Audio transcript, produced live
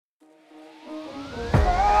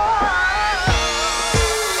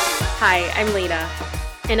Hi, I'm Lena.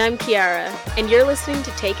 And I'm Kiara, and you're listening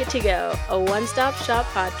to Take It To Go, a one-stop shop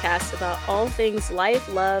podcast about all things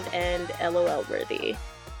life, love, and LOL worthy.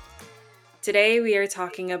 Today we are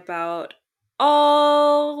talking about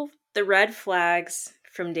all the red flags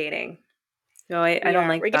from dating. No, I don't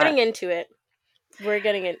like We're that. getting into it. We're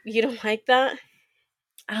getting it. You don't like that?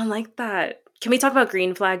 I don't like that. Can we talk about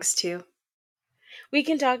green flags too? We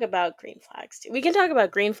can talk about green flags too. We can talk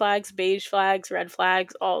about green flags, beige flags, red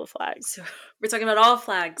flags, all the flags. So we're talking about all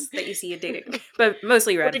flags that you see in dating, but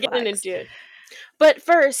mostly red flags. We're getting into it. But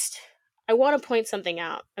first, I want to point something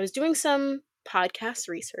out. I was doing some podcast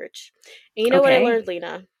research, and you know what I learned,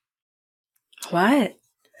 Lena? What?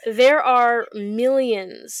 There are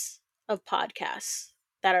millions of podcasts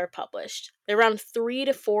that are published. There are around 3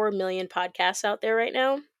 to 4 million podcasts out there right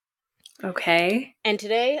now. Okay. And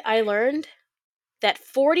today I learned that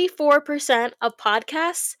 44% of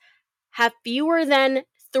podcasts have fewer than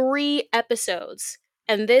 3 episodes.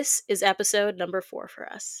 And this is episode number 4 for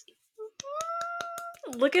us.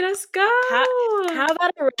 Look at us go. How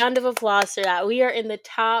about a round of applause for that? We are in the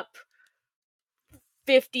top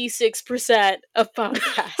 56% of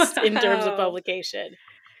podcasts in terms of publication.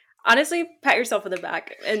 Honestly, pat yourself on the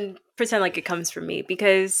back and pretend like it comes from me,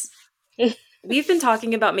 because we've been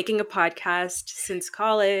talking about making a podcast since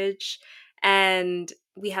college, and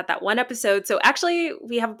we had that one episode. So actually,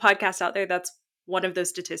 we have a podcast out there that's one of those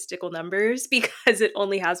statistical numbers because it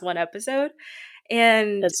only has one episode.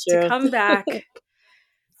 And That's true. to come back,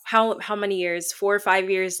 how many years? 4 or 5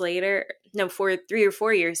 years later? No, 3 or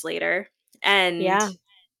 4 years later, and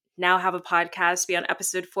now have a podcast, be on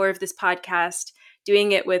episode 4 of this podcast,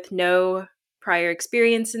 doing it with no prior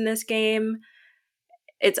experience in this game.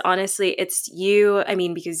 It's you. I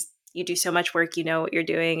mean, because you do so much work, you know what you're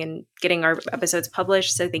doing, and getting our episodes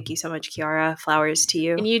published. So thank you so much, Kiara. Flowers to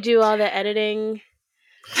you. And you do all the editing.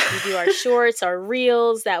 You do our shorts, our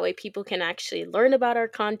reels. That way people can actually learn about our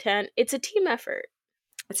content. It's a team effort.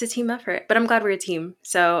 It's a team effort, but I'm glad we're a team.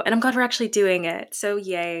 So, and I'm glad we're actually doing it. So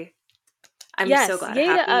yay. I'm so glad. Yay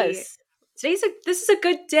happy. To us. This is a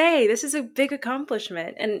good day. This is a big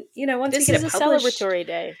accomplishment. And once we get it published, this is a celebratory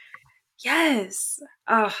day. Yes.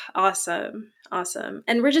 Oh, awesome. Awesome.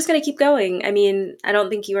 And we're just going to keep going. I mean, I don't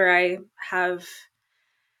think you or I have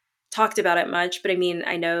talked about it much, but I mean,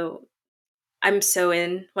 I know I'm so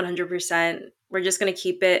in 100%. We're just going to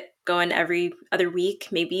keep it going every other week,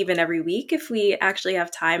 maybe even every week if we actually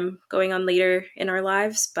have time going on later in our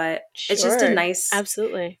lives. But It's just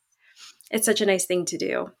absolutely. It's such a nice thing to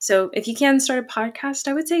do. So if you can start a podcast,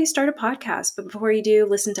 I would say start a podcast. But before you do,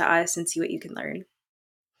 listen to us and see what you can learn.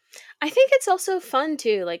 I think it's also fun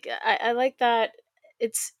too. Like I like that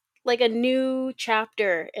it's like a new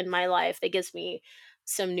chapter in my life that gives me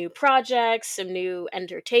some new projects, some new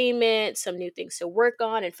entertainment, some new things to work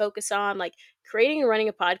on and focus on. Like creating and running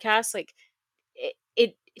a podcast, like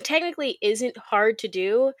it technically isn't hard to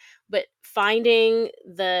do, but finding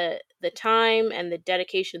the time and the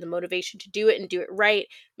dedication, the motivation to do it and do it right,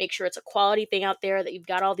 make sure it's a quality thing out there, that you've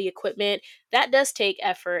got all the equipment, that does take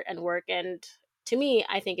effort and work. And to me,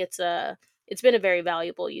 I think it's been a very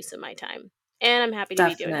valuable use of my time, and I'm happy to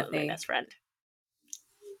be doing it with my best friend.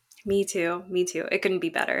 Me too. It couldn't be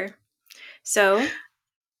better. So,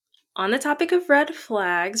 on the topic of red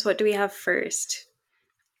flags, what do we have first?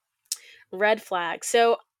 Red flag.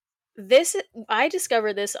 So I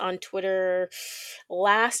discovered this on Twitter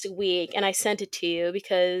last week, and I sent it to you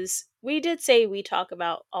because we did say we talk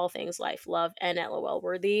about all things life, love, and LOL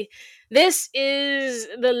worthy. This is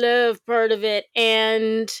the love part of it,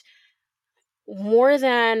 and more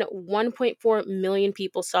than 1.4 million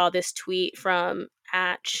people saw this tweet from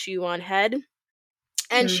 @ShoeOnHead.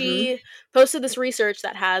 And she posted this research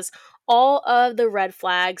that has all of the red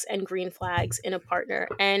flags and green flags in a partner.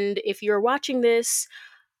 And if you're watching this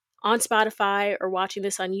on Spotify or watching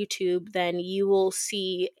this on YouTube, then you will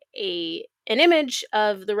see an image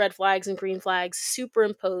of the red flags and green flags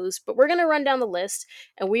superimposed. But we're going to run down the list,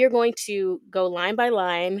 and we are going to go line by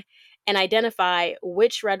line and identify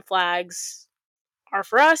which red flags are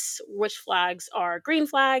for us, which flags are green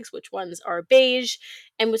flags, which ones are beige.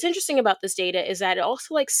 And what's interesting about this data is that it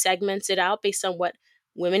also segments it out based on what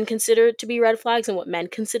women consider to be red flags and what men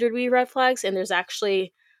consider to be red flags. And there's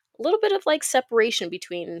actually a little bit of separation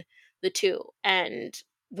between the two. And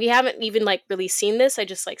we haven't even really seen this. I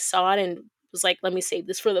just saw it and was let me save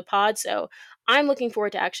this for the pod. So I'm looking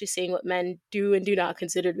forward to actually seeing what men do and do not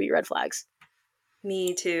consider to be red flags.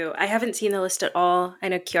 Me too. I haven't seen the list at all. I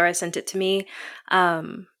know Kiara sent it to me.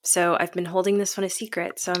 So I've been holding this one a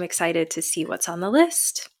secret. So I'm excited to see what's on the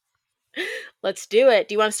list. Let's do it.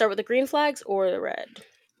 Do you want to start with the green flags or the red?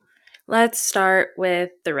 Let's start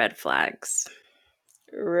with the red flags.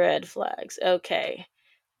 Red flags. Okay.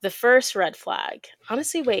 The first red flag.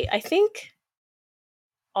 Honestly, wait, I think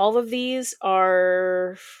all of these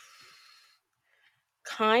are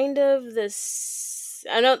kind of this.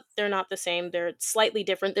 I know they're not the same, they're slightly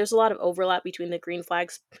different. There's a lot of overlap between the green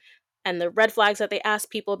flags and the red flags that they ask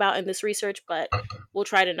people about in this research, but we'll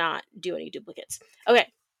try to not do any duplicates. Okay,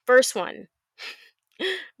 first one.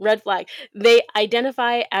 Red flag. They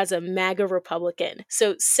identify as a MAGA Republican.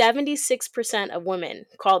 So 76% of women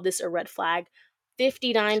called this a red flag.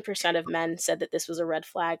 59% of men said that this was a red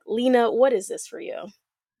flag. Lena, what is this for you?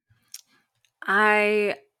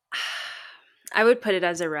 I I would put it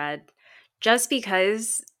as a red just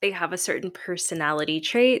because they have a certain personality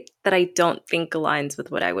trait that I don't think aligns with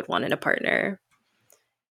what I would want in a partner.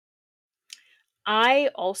 I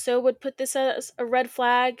also would put this as a red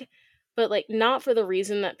flag, but like not for the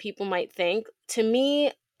reason that people might think. To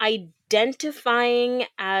me, identifying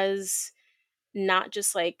as not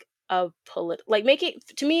just like a like making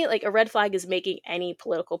to me like a red flag is making any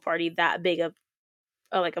political party that big of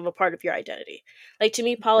a part of your identity. Like to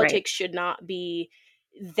me, Right. politics should not be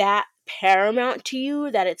that paramount to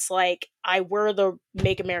you that it's like I wear the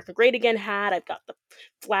Make America Great Again hat. I've got the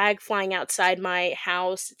flag flying outside my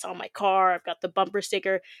house. It's on my car. I've got the bumper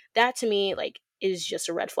sticker. That to me like is just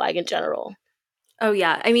a red flag in general. Oh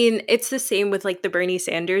yeah. I mean, it's the same with like the Bernie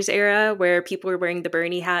Sanders era where people were wearing the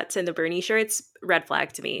Bernie hats and the Bernie shirts. Red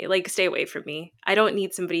flag to me. Like stay away from me. I don't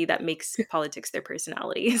need somebody that makes politics their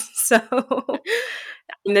personality. So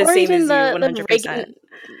I'm the Or same even as you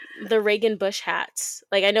the 100%. Reagan Bush hats.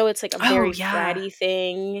 Like I know it's like a Oh very yeah. fratty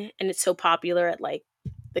thing, and it's so popular at like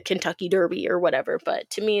the Kentucky Derby or whatever. But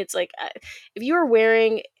to me, it's like if you are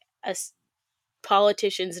wearing a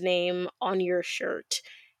politician's name on your shirt,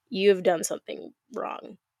 you have done something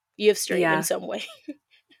wrong. You have strayed in Yeah. some way.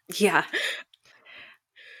 Yeah.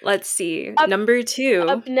 Let's see. up Number 2.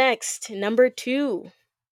 up next, number two.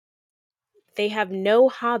 They have no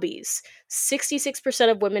hobbies.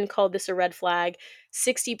 66% of women called this a red flag.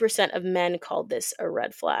 60% of men called this a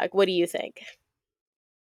red flag. What do you think?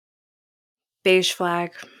 Beige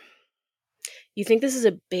flag. You think this is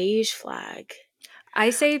a beige flag? I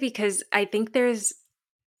say because I think it's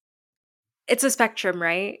a spectrum,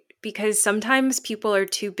 right? Because sometimes people are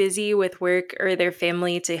too busy with work or their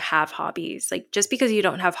family to have hobbies. Like just because you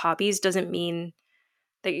don't have hobbies doesn't mean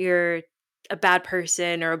that you're a bad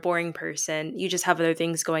person or a boring person. You just have other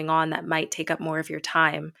things going on that might take up more of your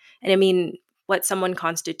time. And I mean, what someone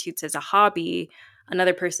constitutes as a hobby,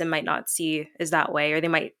 another person might not see as that way, or they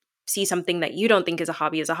might see something that you don't think is a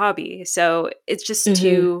hobby as a hobby. So it's just Mm-hmm.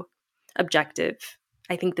 too objective.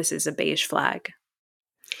 I think this is a beige flag.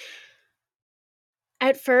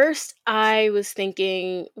 At first, I was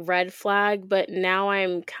thinking red flag, but now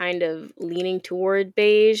I'm kind of leaning toward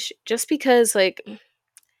beige just because, like,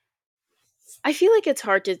 I feel like it's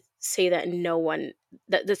hard to say that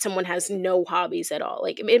that someone has no hobbies at all.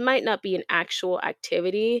 Like it might not be an actual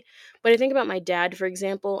activity, but I think about my dad, for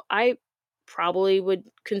example. I probably would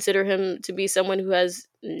consider him to be someone who has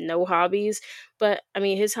no hobbies, but I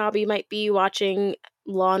mean his hobby might be watching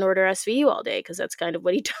Law and Order SVU all day because that's kind of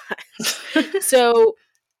what he does. So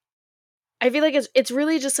I feel like it's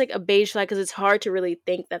really just like a beige flag because it's hard to really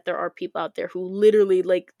think that there are people out there who literally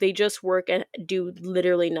like they just work and do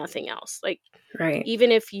literally nothing else. Like Right.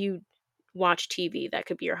 even if you watch TV, that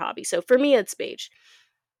could be your hobby. So for me, it's beige.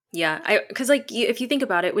 Yeah, I because like if you think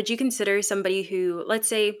about it, would you consider somebody who, let's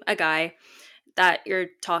say, a guy that you're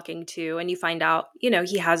talking to, and you find out,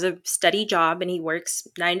 he has a steady job and he works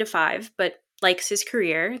 9 to 5, but likes his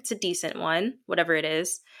career, it's a decent one, whatever it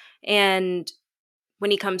is, and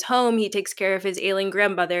when he comes home, he takes care of his ailing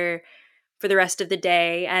grandmother for the rest of the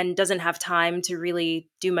day and doesn't have time to really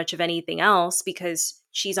do much of anything else because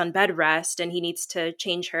she's on bed rest and he needs to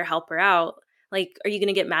change her, help her out. Like, are you going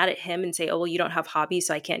to get mad at him and say, oh, well, you don't have hobbies,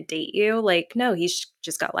 so I can't date you? Like, no, he's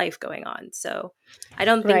just got life going on. So I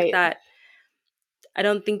don't think Right. that. I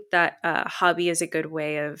don't think that hobby is a good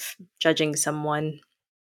way of judging someone.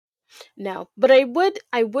 No, but I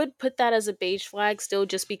would put that as a beige flag still,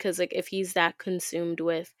 just because like if he's that consumed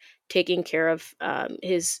with taking care of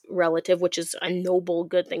his relative, which is a noble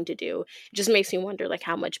good thing to do, it just makes me wonder like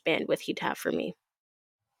how much bandwidth he'd have for me.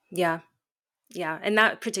 Yeah. Yeah. In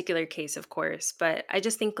that particular case, of course. But I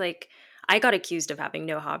just think like I got accused of having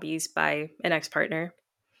no hobbies by an ex partner.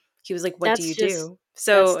 He was like, "What do That's you just do?"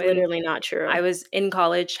 So, that's and literally not true. I was in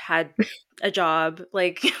college, had a job,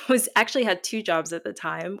 like was actually had 2 jobs at the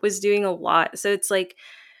time, was doing a lot. So it's like,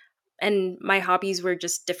 and my hobbies were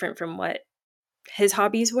just different from what his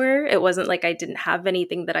hobbies were. It wasn't like I didn't have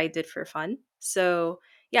anything that I did for fun. So,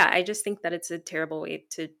 yeah, I just think that it's a terrible way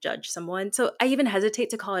to judge someone. So I even hesitate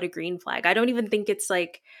to call it a green flag. I don't even think it's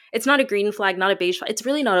like, it's not a green flag, not a beige flag. It's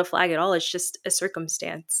really not a flag at all. It's just a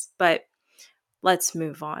circumstance. But let's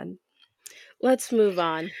move on. Let's move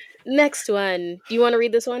on. Next one. Do you want to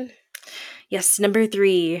read this one? Yes, number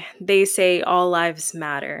 3, they say all lives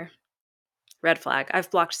matter. Red flag.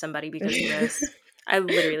 I've blocked somebody because of this. I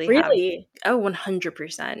literally have. Really? Oh,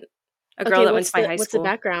 100%. A girl Okay, that went to my high what's the school.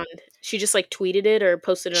 background? She just like tweeted it or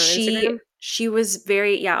posted it on Instagram? She was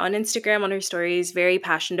very, yeah, on Instagram, on her stories, very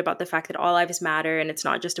passionate about the fact that all lives matter and it's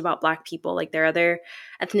not just about Black people, like there are other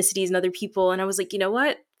ethnicities and other people. And I was like, you know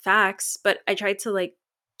what, facts. But I tried to like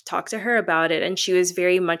talk to her about it, and she was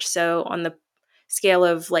very much so on the scale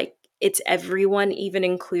of like, it's everyone, even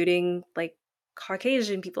including like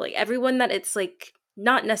Caucasian people, like everyone that it's like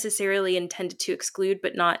not necessarily intended to exclude,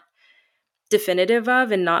 but not definitive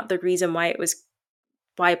of, and not the reason why it was,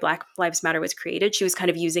 why Black Lives Matter was created. She was kind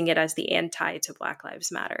of using it as the anti to Black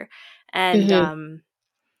Lives Matter. And, Mhm.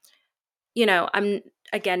 you know, I'm,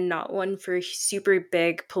 again, not one for super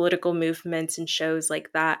big political movements and shows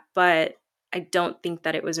like that, but I don't think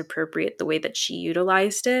that it was appropriate the way that she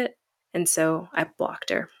utilized it. And so I blocked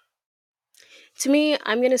her. To me,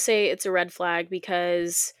 I'm going to say it's a red flag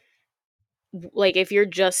because like if you're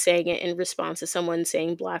just saying it in response to someone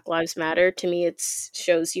saying Black Lives Matter, to me it's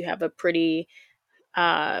shows you have a pretty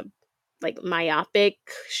uh like myopic,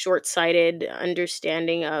 short-sighted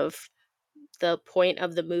understanding of the point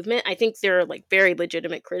of the movement. I think there are like very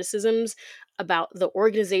legitimate criticisms about the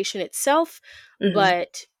organization itself, Mm-hmm.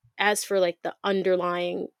 but as for like the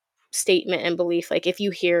underlying statement and belief, like if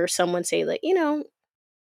you hear someone say like,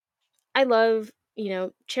 I love,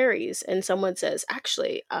 cherries, and someone says,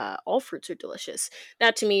 actually, all fruits are delicious.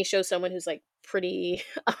 That to me shows someone who's like pretty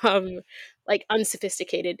like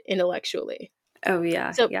unsophisticated intellectually. Oh,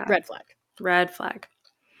 yeah. So Yeah. red flag. Red flag.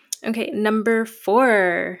 Okay. Number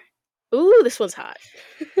 4. Ooh, this one's hot.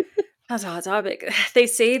 That's a hot topic. They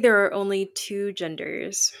say there are only 2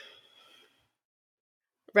 genders.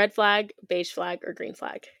 Red flag, beige flag, or green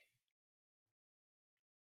flag.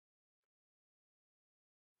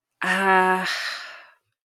 Ah,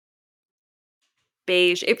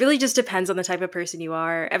 beige. It really just depends on the type of person you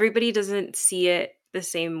are. Everybody doesn't see it the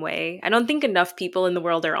same way. I don't think enough people in the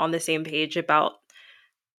world are on the same page about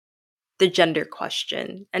the gender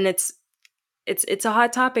question. And it's a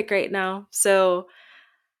hot topic right now. So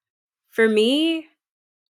for me,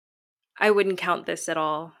 I wouldn't count this at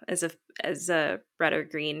all as a red or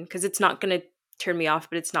green, because it's not going to turn me off,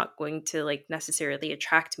 but it's not going to like necessarily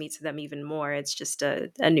attract me to them even more. It's just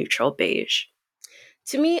a neutral beige.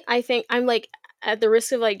 To me, I think I'm like at the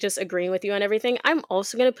risk of like just agreeing with you on everything. I'm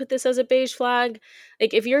also going to put this as a beige flag.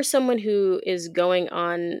 Like if you're someone who is going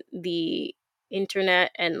on the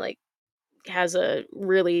internet and like has a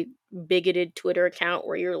really bigoted Twitter account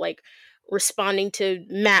where you're like responding to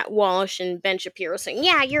Matt Walsh and Ben Shapiro saying,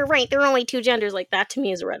 "Yeah, you're right. There are only 2 genders." Like that to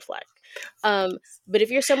me is a red flag. But if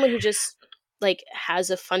you're someone who just like has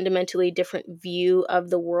a fundamentally different view of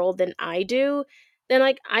the world than I do, then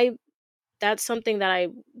like I that's something that I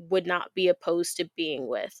would not be opposed to being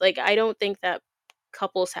with. Like I don't think that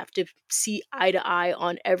couples have to see eye to eye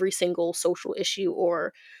on every single social issue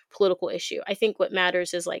or political issue. I think what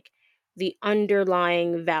matters is like the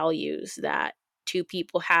underlying values that two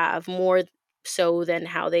people have more so than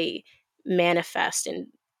how they manifest in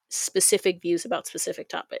specific views about specific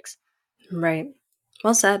topics. Right.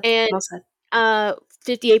 Well said. And Well said.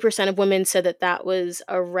 58% of women said that that was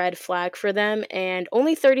a red flag for them, and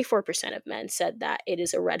only 34% of men said that it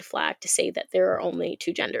is a red flag to say that there are only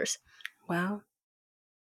 2 genders. Wow.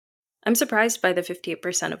 I'm surprised by the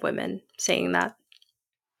 58% of women saying that.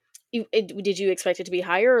 Did you expect it to be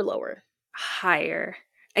higher or lower? Higher.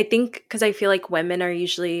 I think because I feel like women are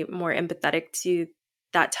usually more empathetic to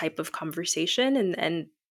that type of conversation, and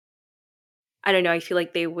I don't know, I feel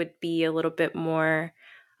like they would be a little bit more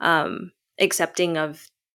accepting of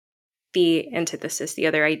the antithesis, the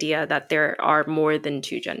other idea that there are more than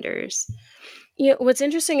 2 genders. Yeah, what's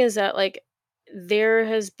interesting is that like there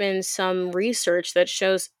has been some research that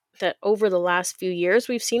shows that over the last few years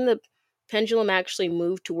we've seen the pendulum actually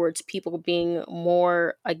move towards people being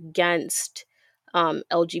more against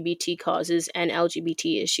LGBT causes and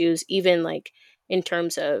LGBT issues, even like in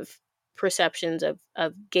terms of perceptions of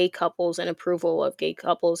gay couples and approval of gay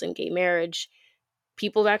couples and gay marriage.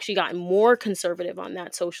 People have actually gotten more conservative on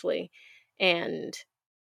that socially. And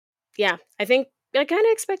yeah, I think I kind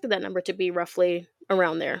of expected that number to be roughly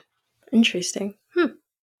around there. Interesting.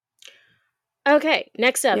 Okay,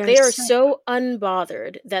 next up, You're they are so so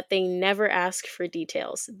unbothered that they never ask for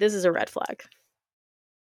details. This is a red flag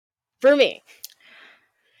for me.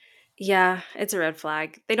 Yeah, it's a red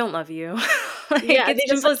flag. They don't love you. Like, Yeah, it's they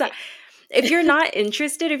just simple as that. If you're not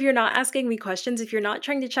interested, if you're not asking me questions, if you're not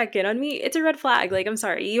trying to check in on me, it's a red flag. Like, I'm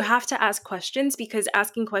sorry. You have to ask questions because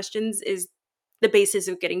asking questions is the basis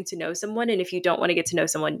of getting to know someone. And if you don't want to get to know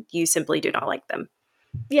someone, you simply do not like them.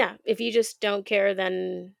 yeah, if you just don't care,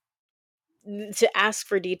 then to ask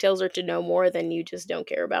for details or to know more, then you just don't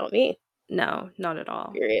care about me. No, not at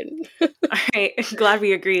all. Period. All right. Glad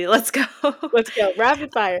we agree. Let's go. Let's go.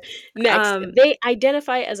 Rapid fire. Next, um, they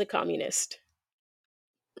identify as a communist.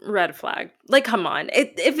 Red flag. Like, come on.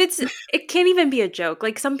 It can't even be a joke.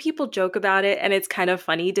 Like, some people joke about it and it's kind of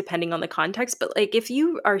funny depending on the context, but like if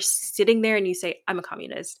you are sitting there and you say I'm a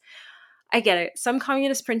communist, I get it. Some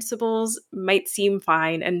communist principles might seem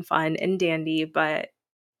fine and fun and dandy, but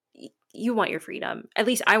you want your freedom. At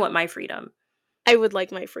least I want my freedom. I would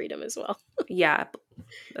like my freedom as well. Yeah,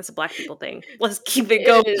 that's a black people thing. Let's keep it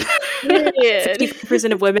going. It is. Period.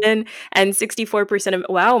 64% of women and 64% of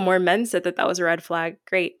wow, more men said that was a red flag.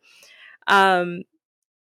 Great. Um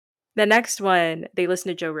the next one, they listen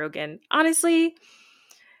to Joe Rogan. Honestly,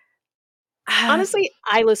 I Honestly,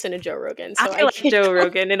 I listen to Joe Rogan, so I like can't. Joe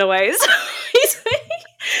Rogan in a way. So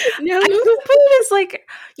No. I would put it as like,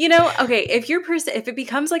 okay, if it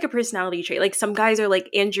becomes like a personality trait, like some guys are like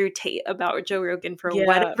Andrew Tate about Joe Rogan for Yeah.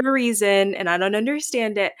 whatever reason, and I don't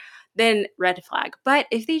understand it, then red flag. But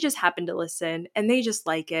if they just happen to listen and they just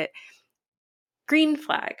like it, green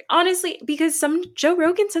flag. Honestly, because some Joe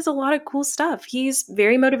Rogan says a lot of cool stuff. He's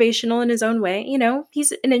very motivational in his own way.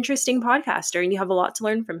 He's an interesting podcaster and you have a lot to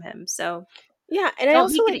learn from him. So Yeah, and I don't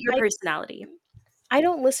also make it like your personality. I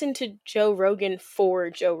don't listen to Joe Rogan for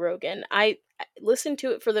Joe Rogan. I listen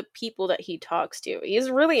to it for the people that he talks to. He has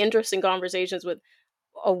really interesting conversations with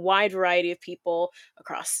a wide variety of people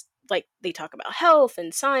across, like, they talk about health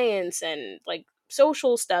and science and like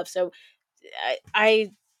social stuff. So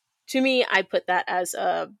I to me, I put that as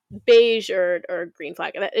a beige or green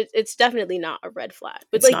flag. And it's definitely not a red flag.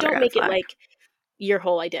 But It's like, not a don't red make it flag. like your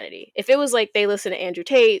whole identity. If it was like they listen to Andrew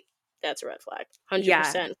Tate, that's a red flag.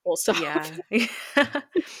 Yeah. 100% full stop. Yeah.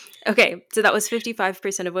 Okay. So that was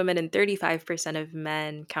 55% of women and 35% of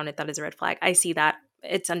men counted that as a red flag. I see that.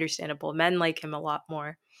 It's understandable. Men like him a lot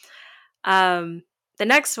more. Um, the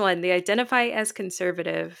next one, they identify as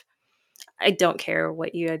conservative. I don't care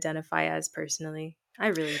what you identify as personally. I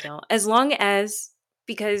really don't. As long as,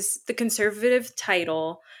 because the conservative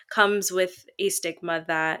title comes with a stigma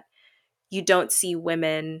that you don't see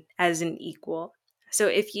women as an equal. So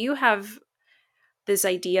if you have this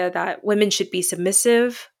idea that women should be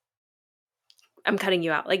submissive, I'm cutting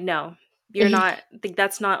you out. Like, no, you're not. Like,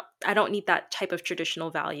 that's not, I don't need that type of traditional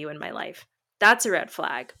value in my life. That's a red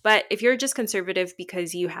flag. But if you're just conservative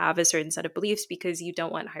because you have a certain set of beliefs, because you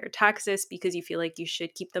don't want higher taxes, because you feel like you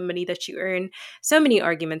should keep the money that you earn, so many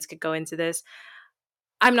arguments could go into this.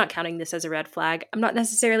 I'm not counting this as a red flag. I'm not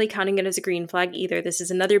necessarily counting it as a green flag either. This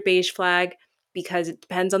is another beige flag because it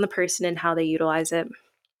depends on the person and how they utilize it.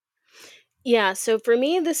 Yeah, so for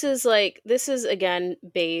me, this is again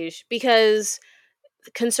beige because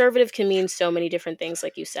conservative can mean so many different things,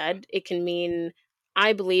 like you said. It can mean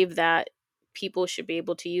I believe that people should be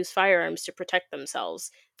able to use firearms to protect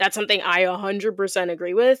themselves. That's something I 100%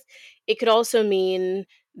 agree with. It could also mean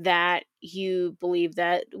that you believe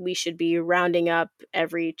that we should be rounding up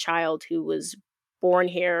every child who was born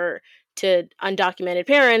here to undocumented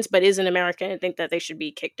parents but isn't American and think that they should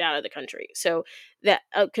be kicked out of the country. So that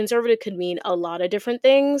conservative could mean a lot of different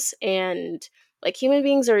things, and like human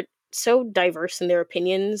beings are so diverse in their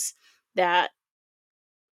opinions that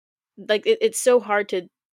like it's so hard to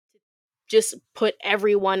just put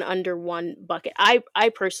everyone under one bucket. I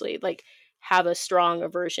personally like have a strong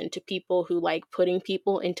aversion to people who like putting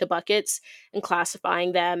people into buckets and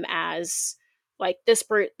classifying them as like this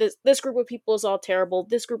group of people is all terrible,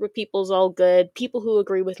 this group of people is all good, people who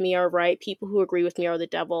agree with me are right, people who agree with me are the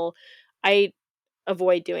devil. I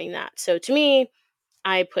avoid doing that. So to me,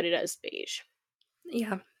 I put it as beige.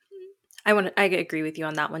 Yeah. I agree with you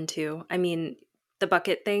on that one too. I mean, the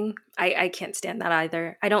bucket thing, I can't stand that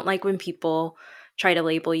either. I don't like when people try to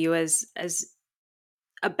label you as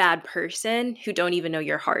a bad person who don't even know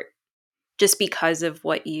your heart just because of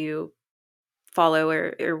what you follow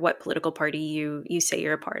or what political party you say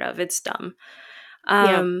you're a part of. It's dumb.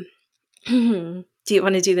 Yeah. Do you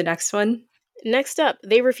want to do the next one? Next up,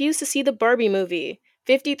 they refuse to see the Barbie movie.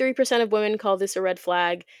 53% of women call this a red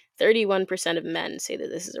flag. 31% of men say that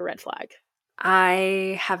this is a red flag.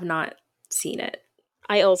 I have not seen it.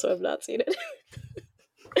 I also have not seen it.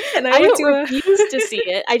 And I I went don't to a refuse to see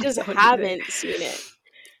it. I I just don't either. haven't seen it.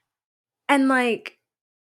 And like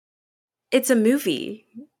it's a movie.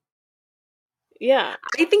 Yeah.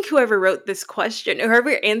 I think whoever wrote this question, whoever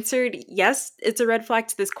answered yes, it's a red flag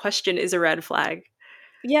to this question is a red flag.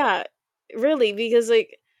 Yeah, really, because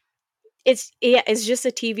like it's just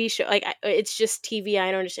a TV show. Like it's just TV. I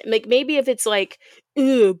don't understand. Like maybe if it's like,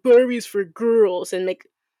 "Ugh, Barbie's for girls," and like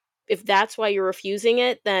if that's why you're refusing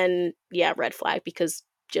it, then yeah, red flag because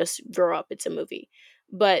just grow up. It's a movie.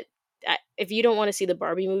 But if you don't want to see the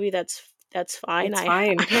Barbie movie, that's fine. It's I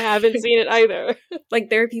fine. haven't seen it either. Like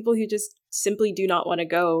there are people who just simply do not want to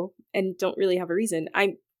go and don't really have a reason.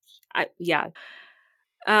 Yeah.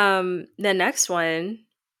 The next one,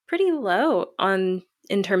 pretty low on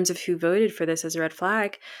in terms of who voted for this as a red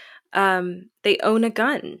flag. They own a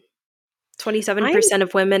gun. I'm 27%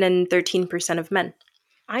 of women and 13% of men.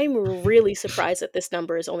 I'm really surprised that this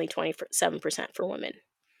number is only 27% for women.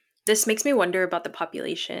 This makes me wonder about the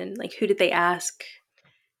population. Like, who did they ask?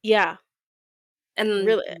 Yeah, And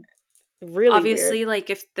really, really weird. obviously, like,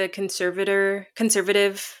 if the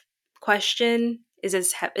conservative question is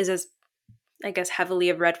as I guess heavily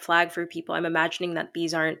a red flag for people, I'm imagining that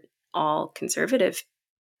these aren't all conservative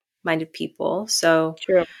minded people. So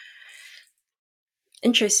True.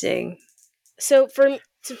 interesting. So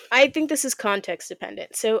I think this is context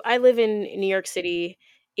dependent. So I live in New York City.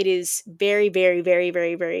 It is very, very, very,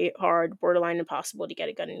 very, very hard, borderline impossible to get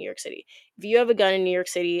a gun in New York City. If you have a gun in New York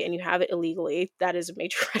City and you have it illegally, that is a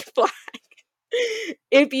major red flag.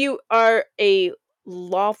 If you are a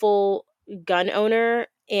lawful gun owner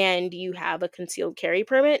and you have a concealed carry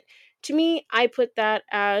permit, to me, I put that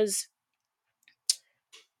as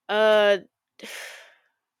uh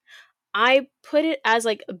I put it as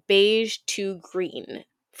like beige to green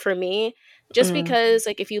for me, just Mm. because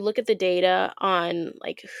like if you look at the data on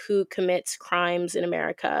like who commits crimes in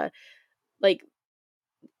America, like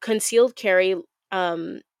concealed carry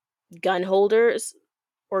um gun holders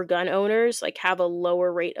or gun owners like have a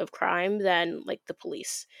lower rate of crime than like the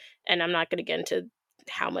police. And I'm not going to get into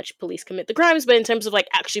how much police commit the crimes, but in terms of like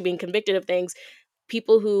actually being convicted of things,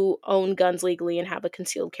 people who own guns legally and have a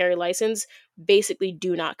concealed carry license basically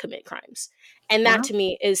do not commit crimes. And that Wow. to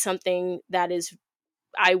me is something that is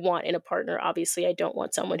I want in a partner. Obviously, I don't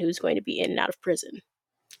want someone who's going to be in and out of prison.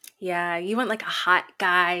 Yeah, you want like a hot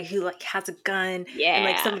guy who like has a gun and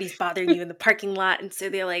like Yeah. somebody's bothering you in the parking lot, and so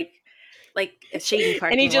they're like a shady And he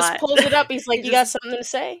parking just lot. pulls it up. He's like, He "You got just something to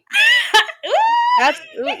say?" Ooh! That's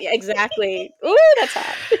ooh, yeah, exactly. Ooh, that's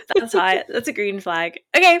hot. That's hot. That's a green flag.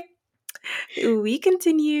 Okay, we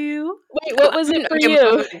continue. Wait, what was it for Okay,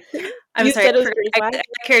 you? moving. I'm You sorry. said it I was forgot. green I flag? got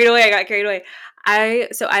carried away. I got carried away. I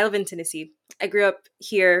live in Tennessee. I grew up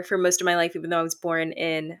here for most of my life, even though I was born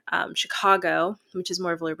in Chicago, which is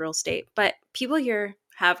more of a liberal state. But people here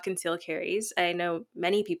have concealed carries. I know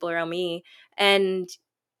many people around me, and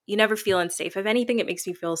you never feel unsafe. If anything, it makes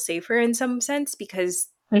me feel safer in some sense because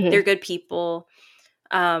they're Mhm. good people.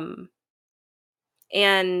 Um,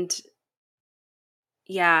 and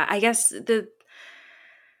yeah, I guess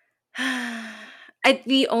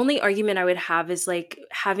the only argument I would have is like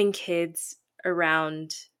having kids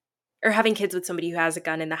around or having kids with somebody who has a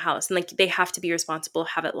gun in the house and like they have to be responsible,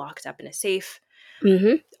 have it locked up in a safe,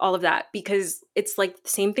 Mhm. all of that because it's like the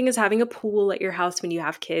same thing as having a pool at your house when you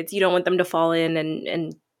have kids. You don't want them to fall in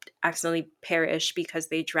and accidentally perish because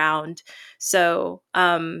they drowned. So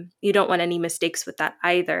you don't want any mistakes with that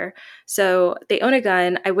either. So they own a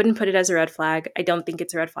gun. I wouldn't put it as a red flag. I don't think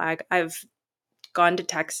it's a red flag. I've gone to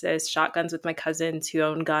Texas, shot guns with my cousins who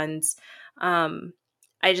own guns. Um,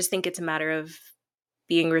 I just think it's a matter of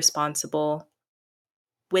being responsible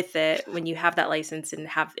with it when you have that license and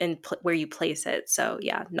where you place it. So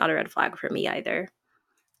yeah, not a red flag for me either.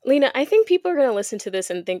 Lena, I think people are going to listen to this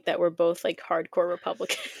and think that we're both like hardcore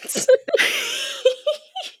Republicans.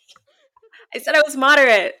 I said I was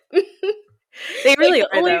moderate. They Like really the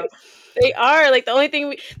are only though. they are like the only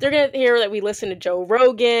thing they're gonna hear that we listen to Joe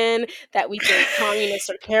Rogan, that we think communists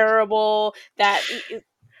are terrible, that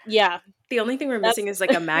yeah, The only thing we're that's missing is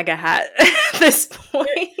like a MAGA hat at this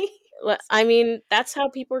point. I mean that's how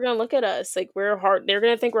people are gonna look at us. Like we're hard. They're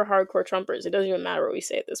gonna think we're hardcore Trumpers. It doesn't even matter what we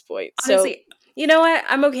say at this point. So Honestly, you know what?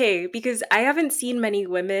 I'm okay because I haven't seen many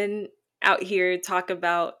women out here talk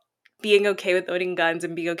about being okay with owning guns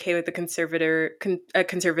and being okay with a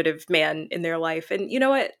conservative man in their life. And you know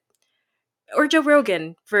what? Or Joe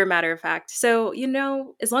Rogan, for a matter of fact. So,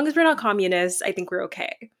 as long as we're not communists, I think we're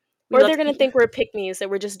okay. We or love they're to gonna be think we're pick-me's, that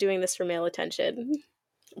we're just doing this for male attention.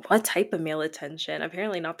 what type of male attention?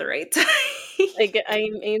 Apparently not the right type. Like I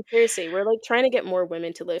mean seriously, we're like trying to get more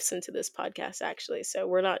women to listen to this podcast actually. So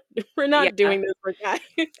we're not we're not Yeah. doing this for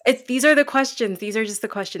guys. These are the questions. These are just the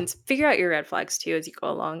questions. Figure out your red flags too as you go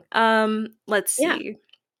along. Let's Yeah. see.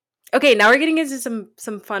 Okay, now we're getting into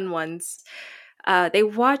some fun ones. They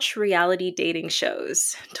watch reality dating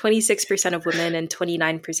shows. 26% of women and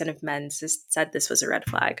 29% of men said this was a red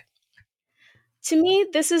flag. To me,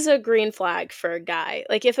 this is a green flag for a guy.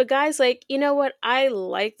 Like, if a guy's like, you know what, I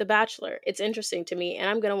like The Bachelor, it's interesting to me, and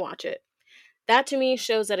I'm gonna watch it. That to me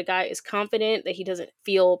shows that a guy is confident, that he doesn't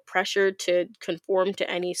feel pressured to conform to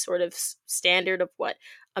any sort of standard of what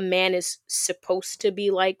a man is supposed to be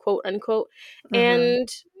like, quote unquote. Mm-hmm. And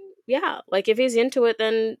yeah, like if he's into it,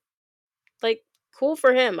 then like cool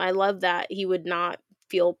for him. I love that he would not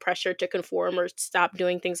feel pressure to conform or stop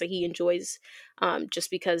doing things that he enjoys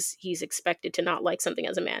just because he's expected to not like something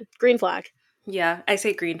as a man. Green flag. Yeah, I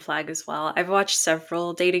say green flag as well. I've watched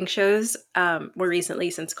several dating shows more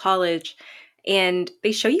recently since college, and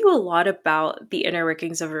they show you a lot about the inner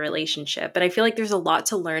workings of a relationship. And I feel like there's a lot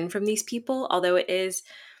to learn from these people, although it is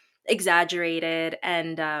exaggerated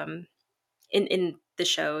and in the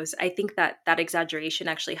shows. I think that that exaggeration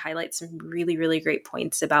actually highlights some really, really great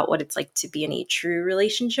points about what it's like to be in a true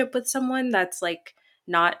relationship with someone that's like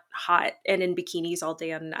not hot and in bikinis all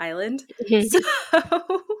day on an island. So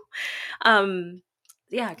um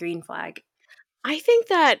yeah, green flag. I think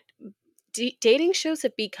that dating shows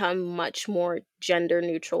have become much more gender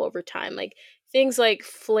neutral over time. Like things like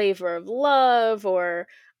Flavor of Love or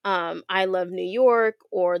I Love New York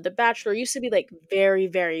or The Bachelor used to be like very,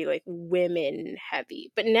 very like women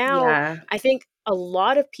heavy. But now Yeah. I think a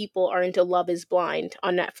lot of people are into Love is Blind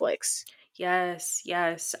on Netflix. Yes,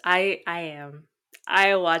 yes. I am.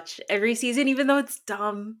 I watch every season even though it's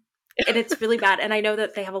dumb and it's really bad, and I know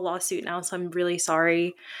that they have a lawsuit now, so I'm really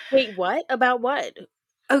sorry. Wait, what? About what?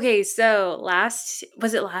 Okay, so last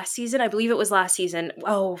was it last season? I believe it was last season.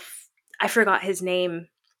 Oh, I forgot his name.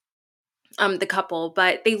 The couple,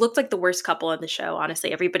 but they looked like the worst couple on the show,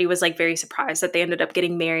 honestly. Everybody was like very surprised that they ended up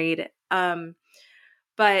getting married.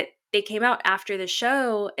 But they came out after the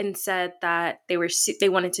show and said that they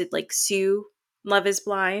wanted to like sue Love is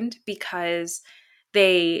Blind because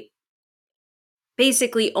they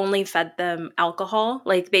basically only fed them alcohol.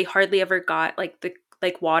 Like they hardly ever got like the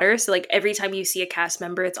like water. So like every time you see a cast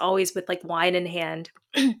member, it's always with like wine in hand.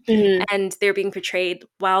 Mhm. And they're being portrayed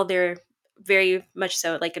while they're very much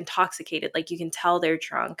so like intoxicated. Like you can tell they're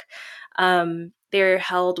drunk. They're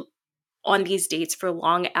held on these dates for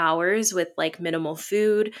long hours with like minimal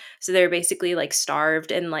food. So they're basically like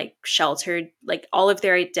starved and like sheltered. Like all of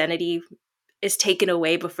their identity is taken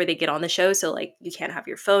away before they get on the show. So like you can't have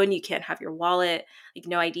your phone, you can't have your wallet, like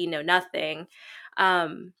no ID, no nothing.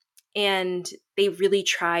 Um, and they really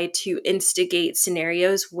try to instigate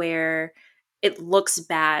scenarios where it looks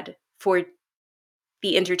bad for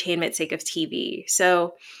the entertainment sake of TV.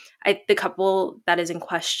 So the couple that is in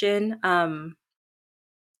question,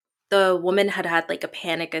 the woman had had like a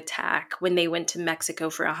panic attack when they went to Mexico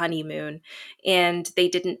for a honeymoon, and they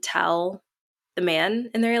didn't tell the man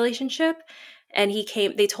in their relationship. And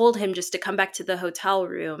they told him just to come back to the hotel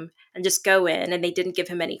room and just go in. And they didn't give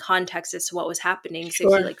him any context as to what was happening. So he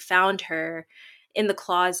Sure. like found her in the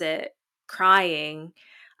closet crying,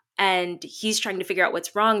 and he's trying to figure out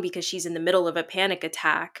what's wrong because she's in the middle of a panic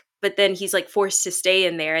attack. But then he's like forced to stay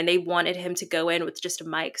in there, and they wanted him to go in with just a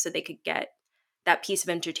mic so they could get that piece of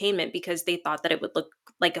entertainment because they thought that it would look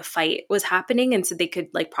like a fight was happening, and so they could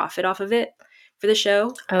like profit off of it for the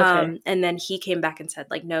show. Okay. And then he came back and said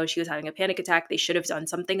like, no, she was having a panic attack. They should have done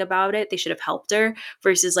something about it. They should have helped her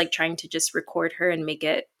versus like trying to just record her and make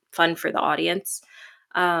it fun for the audience.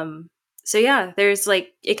 Um, so yeah, there's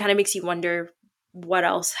like it kind of makes you wonder what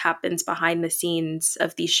else happens behind the scenes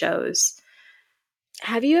of these shows.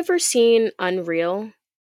 Have you ever seen Unreal?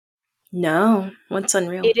 No, what's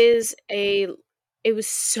Unreal? It is a it was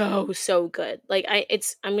so, so good. Like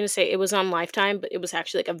I'm gonna say it was on Lifetime, but it was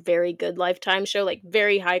actually like a very good Lifetime show, like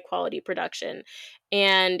very high quality production.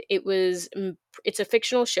 And it's a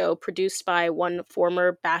fictional show produced by one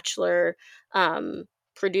former Bachelor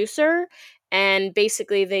producer. And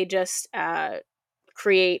basically they just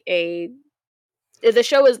create a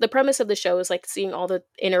the premise of the show is like seeing all the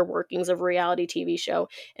inner workings of a reality TV show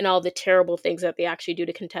and all the terrible things that they actually do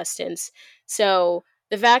to contestants. So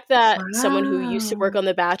the fact that someone who used to work Wow. on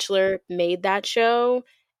The Bachelor made that show,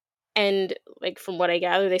 and like from what I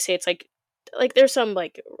gather, they say it's like there's some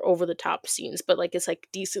like over the top scenes, but like it's like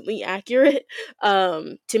decently accurate.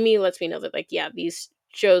 To me lets me know that like yeah, these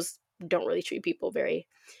shows don't really treat people very,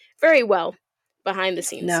 very well behind the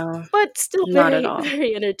scenes, No, but still not at very, all.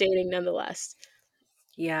 very entertaining nonetheless.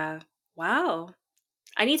 Yeah. Wow.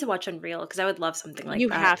 I need to watch Unreal because I would love something like You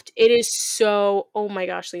that. have to. It is so, oh my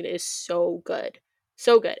gosh, Lena, it is so good.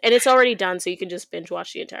 So good. And it's already done, so you can just binge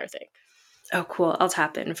watch the entire thing. Oh, cool. I'll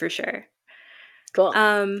tap in for sure. Cool.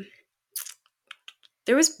 Um,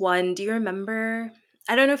 There was one, do you remember?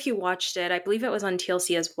 I don't know if you watched it. I believe it was on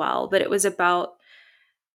TLC as well, but it was about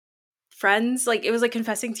friends. Like it was like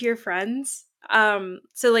confessing to your friends. So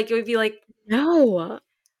like it would be No.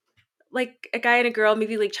 like a guy and a girl,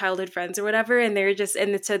 maybe like childhood friends or whatever, and they're just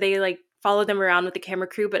and so they like follow them around with the camera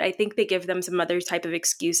crew, but I think they give them some other type of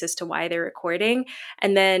excuse as to why they're recording.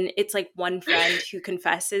 And then it's like one friend who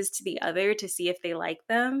confesses to the other to see if they like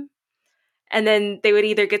them. And then they would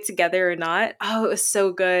either get together or not. Oh, it was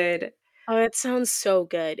so good. Oh, it sounds so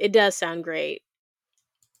good. It does sound great.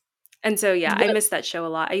 And so yeah, I What miss that show a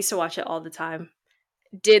lot. I used to watch it all the time.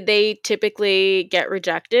 did they typically get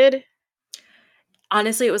rejected?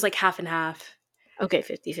 Honestly, it was like half and half. Okay,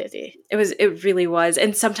 50-50. It really was.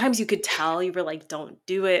 And sometimes you could tell you were like, don't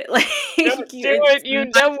do it. Like Don't do it's it. You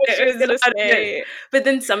not know what it you're was gonna not good. say. But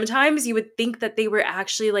then sometimes you would think that they were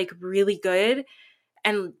actually like really good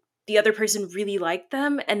and the other person really liked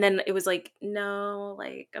them. And then it was like, no,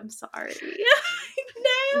 like, I'm sorry.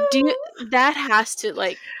 Do you, No. that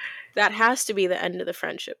has to be the end of the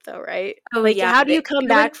friendship though, right? Oh Like yeah. how do you come They would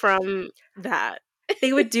back from that?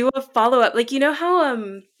 they would do a follow-up. Like, you know how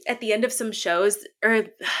at the end of some shows or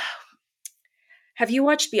have you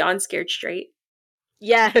watched Beyond Scared Straight?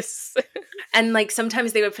 Yes. And like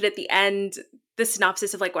sometimes they would put at the end the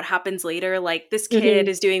synopsis of like what happens later. Like this kid Mhm.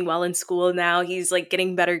 is doing well in school now. He's like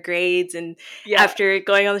getting better grades and Yeah. after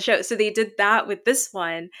going on the show. So they did that with this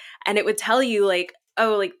one and it would tell you like,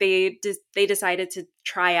 oh, like they decided to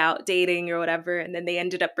try out dating or whatever and then they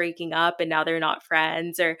ended up breaking up and now they're not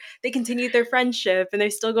friends or they continued their friendship and they're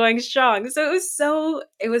still going strong. So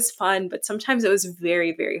it was fun, but sometimes it was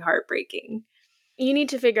very, very heartbreaking. You need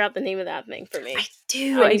to figure out the name of that thing for I me.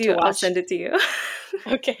 do. I I need to do. I'll watch. send it to you.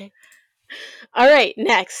 Okay. All right,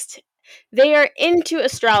 next. They are into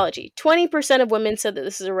astrology. 20% of women said that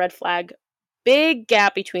this is a red flag. Big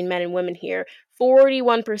gap between men and women here.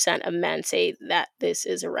 41% of men say that this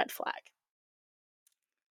is a red flag.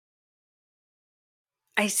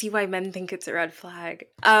 I see why men think it's a red flag.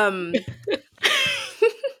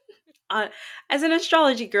 Uh, as an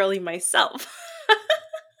astrology girly myself.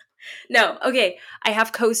 No, okay. I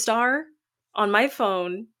have CoStar on my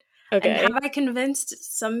phone. And have Okay. I convinced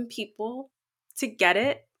some people to get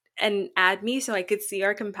it and add me so I could see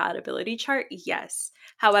our compatibility chart? Yes.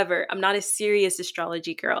 However, I'm not a serious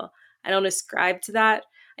astrology girl. I don't ascribe to that.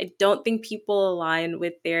 I don't think people align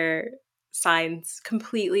with their signs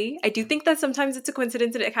completely. I do think that sometimes it's a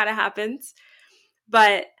coincidence and it kind of happens.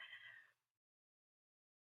 But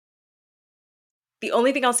the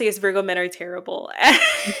only thing I'll say is Virgo men are terrible.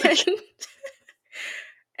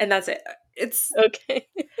 And that's it. It's Okay.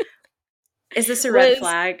 is this a red Was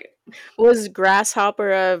flag? was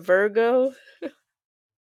Grasshopper a Virgo?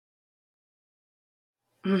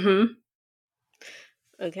 Mhm.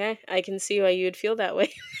 Okay, I can see why you would feel that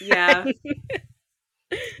way. Yeah.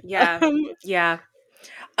 Yeah. um, Yeah.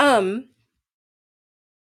 Um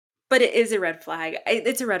but it is a red flag.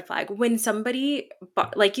 It's a red flag when somebody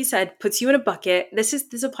like you said puts you in a bucket. This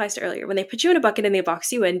applies to earlier. When they put you in a bucket and they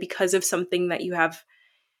box you in because of something that you have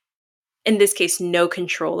in this case no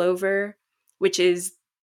control over, which is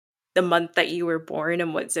the month that you were born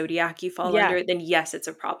and what zodiac you fall yeah, under, then yes, it's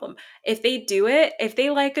a problem. If they do it, if they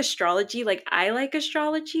like astrology, like I like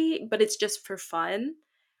astrology, but it's just for fun,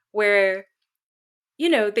 where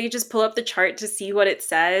they just pull up the chart to see what it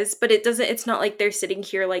says, but it's not like they're sitting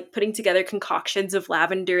here like putting together concoctions of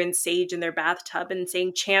lavender and sage in their bathtub and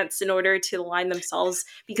saying chants in order to align themselves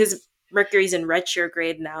because Mercury's in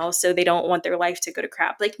retrograde now, so they don't want their life to go to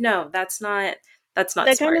crap. Like, no, that's not that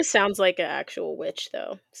kind smart. of sounds like an actual witch,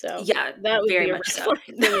 though. So Yeah, that would very be a red much so. flag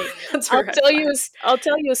for me. That's a red flag. I'll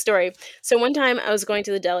tell you a story. So one time I was going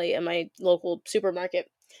to the deli at my local supermarket,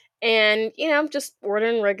 and I'm just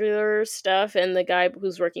ordering regular stuff, and the guy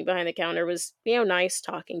who's working behind the counter was nice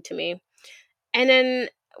talking to me, and then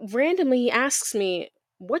randomly he asks me,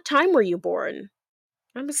 "What time were you born?"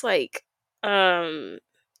 I was like, um,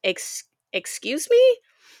 excuse me?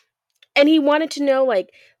 And he wanted to know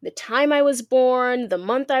like the time I was born, the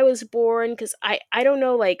month I was born, because I don't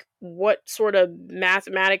know like what sort of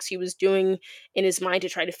mathematics he was doing in his mind to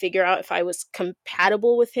try to figure out if I was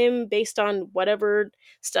compatible with him based on whatever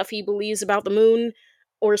stuff he believes about the moon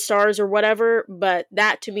or stars or whatever. But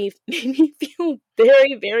that to me made me feel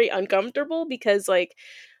very, very uncomfortable because like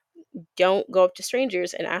don't go up to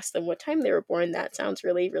strangers and ask them what time they were born. That sounds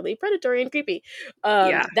really, really predatory and creepy.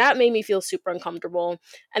 Yeah. That made me feel super uncomfortable.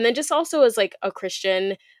 And then just also as like a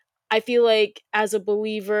Christian, I feel like as a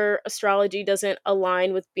believer, astrology doesn't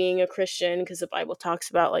align with being a Christian because the Bible talks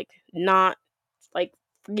about like not like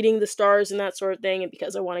reading the stars and that sort of thing. And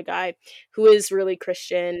because I want a guy who is really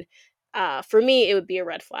Christian, for me, it would be a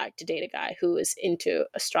red flag to date a guy who is into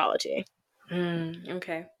astrology.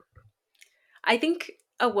 Okay. I think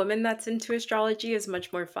a woman that's into astrology is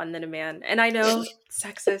much more fun than a man. And I know,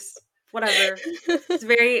 sexist, whatever.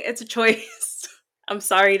 It's a choice. I'm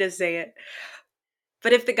sorry to say it.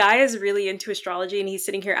 But if the guy is really into astrology and he's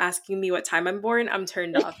sitting here asking me what time I'm born, I'm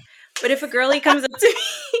turned off. But if a girlie comes up to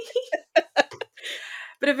me,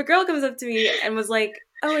 but if a girl comes up to me and was like,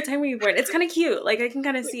 "Oh, what time were you born?" It's kind of cute. Like I can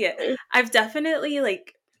kind of see it. I've definitely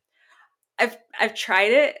I've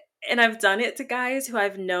tried it and I've done it to guys who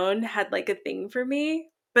I've known had like a thing for me,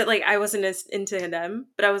 but like I wasn't as into them.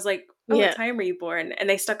 But I was like, "Oh, what Yeah. time were you born?" And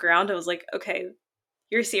they stuck around. I was like, "Okay,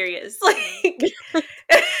 you're serious." Like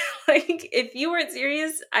like if you weren't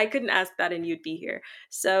serious, I couldn't ask that and you'd be here.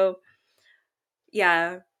 So,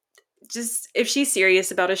 yeah, just if she's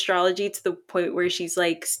serious about astrology to the point where she's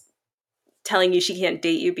like telling you she can't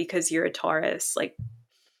date you because you're a Taurus, like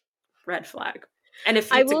red flag. And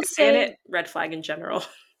if I it's a will guy in say it, red flag in general.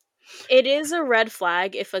 it is a red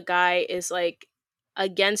flag if a guy is like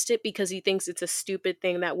against it because he thinks it's a stupid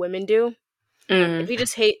thing that women do. If Mm, you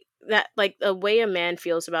just hate that, like the way a man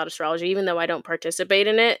feels about astrology, even though I don't participate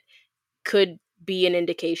in it, could be an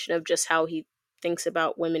indication of just how he thinks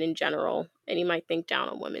about women in general, and he might think down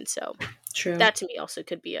on women. So true. that to me also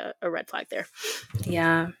could be a red flag there.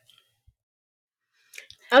 Yeah.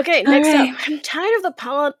 Okay, All next up. right. I'm tired of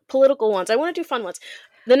the political ones. I want to do fun ones.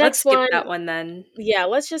 The Let's next skip one, that one then. yeah,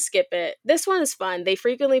 let's just skip it. This one is fun. They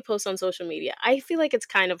frequently post on social media. I feel like it's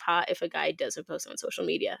kind of hot if a guy doesn't post on social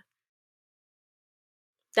media.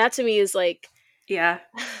 That to me is like, Yeah.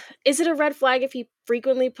 is it a red flag if he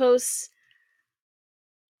frequently posts?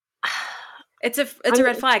 It's a I'm,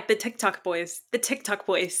 red flag. The TikTok boys. The TikTok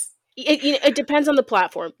boys. it depends on the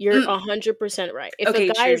platform. You're Mm, 100% right. If a okay,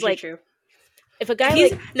 guy true, is true, like, true. if a If guy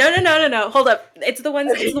he's like, no. Hold up. It's the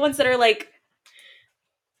ones that are like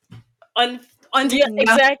on yeah,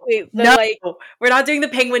 no. exactly. The No. like We're not doing the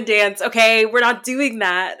penguin dance, okay? We're not doing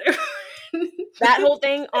that. that whole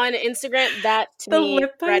thing on Instagram. That to The me,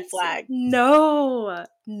 lip red bites? flag. No.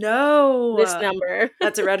 This No. number,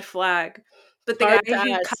 That's a red flag. But the hard guy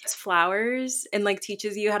who pass. cuts flowers and like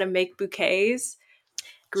teaches you how to make bouquets,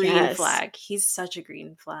 green Yes. flag. He's such a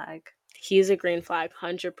green flag. He's a green flag,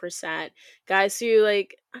 100%. Guys who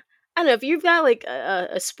like, I don't know if you've got like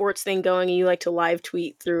a sports thing going and you like to live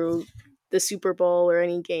tweet through the Super Bowl or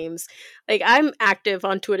any games. Like I'm active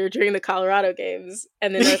on Twitter during the Colorado games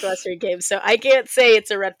and the Northwestern games, so I can't say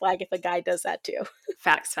it's a red flag if a guy does that too.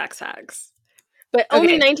 Facts, facts, facts. But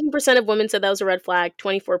only Okay. 19% of women said that was a red flag,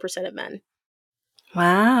 24% of men.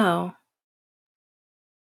 Wow.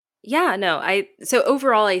 Yeah, no, so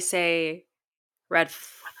overall I say red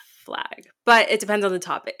flag, but it depends on the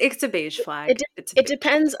topic. It's a beige It flag. It's a it beige.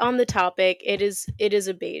 depends on the topic. It is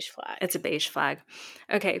a beige flag. It's a beige flag.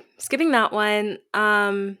 Okay, skipping that one.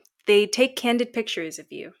 They take candid pictures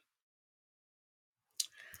of you.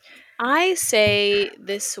 I say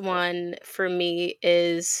this one for me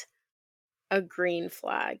is a green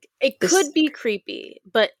flag. It This could be creepy,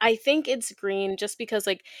 but I think it's green just because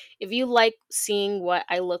like if you like seeing what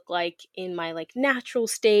I look like in my like natural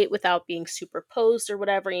state without being superposed or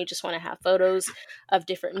whatever and you just want to have photos of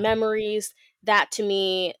different memories, that to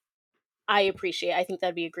me I appreciate. I think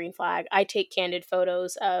that'd be a green flag. I take candid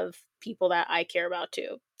photos of people that I care about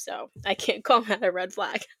too. So, I can't call that a red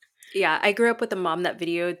flag. Yeah, I grew up with a mom that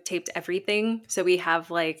videotaped everything. So we have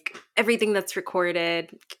like everything that's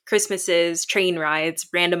recorded, Christmases, train rides,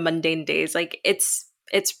 random mundane days. Like it's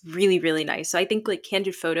really really nice. So I think like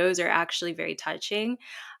candid photos are actually very touching.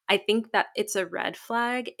 I think that it's a red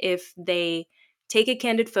flag if they take a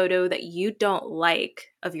candid photo that you don't like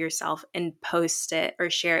of yourself and post it or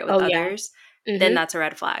share it with Oh yeah. others, then Mhm. that's a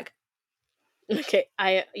red flag. Okay,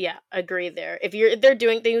 I yeah, agree there. If they're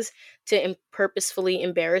doing things to purposefully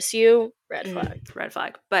embarrass you, red flag. Red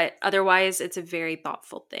flag. But otherwise it's a very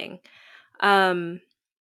thoughtful thing. Um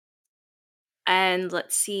And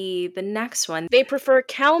let's see the next one. They prefer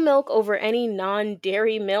cow milk over any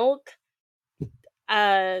non-dairy milk.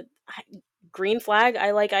 Uh Green flag.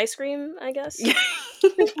 I like ice cream, I guess.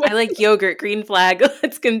 I like yogurt, green flag.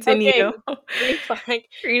 Let's continue. Okay, green flag.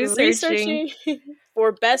 Researching. Researching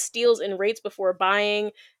for best deals and rates before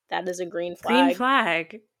buying. That is a green Green flag.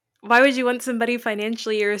 flag. Why would you want somebody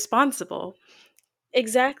financially irresponsible?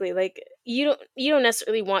 Exactly. Like you don't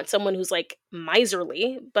necessarily want someone who's like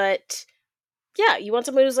miserly, but yeah, you want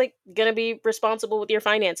someone who's like gonna be responsible with your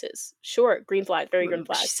finances. Sure, green flag, very green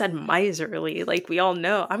She flag. said miserly, like we all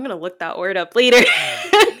know. I'm going to look that word up later.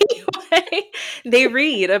 Anyway, they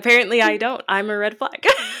read. Apparently, I don't. I'm a red flag.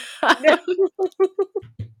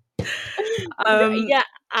 um, Yeah,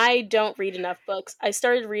 I don't read enough books. I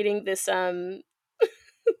started reading this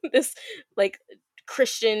this like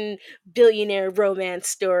Christian billionaire romance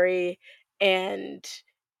story, and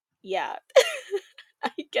yeah.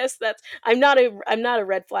 I guess that's I'm not a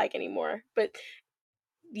red flag anymore. But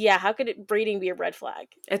yeah, how could reading be a red flag?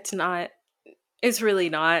 It's not. It's really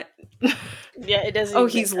not. Yeah, it doesn't Oh, even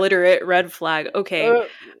make he's sense. literate. Red flag. Okay.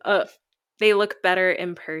 Uh, They look better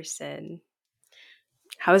in person.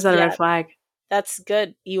 How is that a red yeah, flag? that's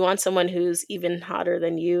good. You want someone who's even hotter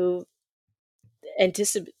than you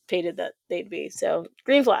anticipated that they'd be. So,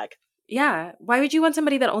 green flag. Yeah. Why would you want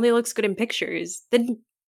somebody that only looks good in pictures? Then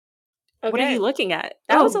what are you Okay. looking at?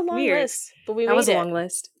 That was a Oh, long weird. list, but we That was made a it. long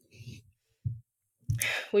list.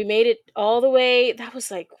 We made it all the way. That was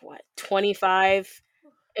like what, 25,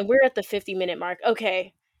 and we're at the 50-minute mark.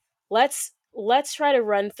 Okay. Let's try to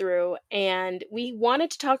run through, and we wanted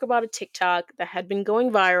to talk about a TikTok that had been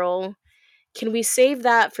going viral. Can we save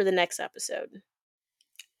that for the next episode?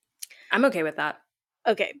 I'm okay with that.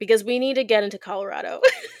 Okay, because we need to get into Colorado.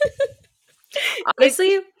 If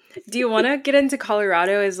Honestly, do you want to get into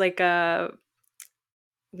Colorado as like a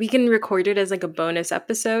we can record it as like a bonus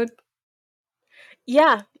episode?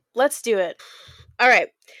 Yeah, let's do it. All right.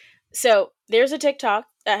 So, there's a TikTok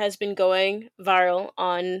that has been going viral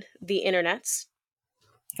on the internets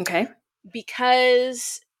Okay.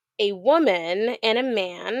 because a woman and a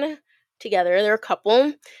man together, they're a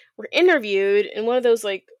couple, were interviewed in one of those,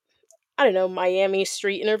 like, I don't know, Miami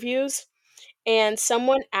street interviews, and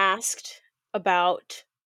someone asked about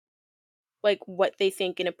like what they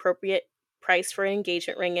think an appropriate price for an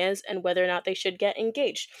engagement ring is and whether or not they should get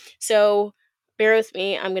engaged. So bear with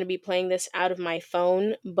me, I'm going to be playing this out of my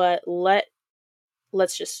phone, but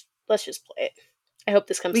let's just play it. I hope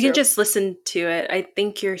this comes We can through. just listen to it. I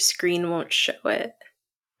think your screen won't show it.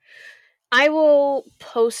 I will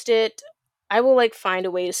post it. I will like find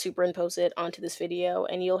a way to superimpose it onto this video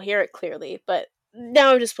and you'll hear it clearly, but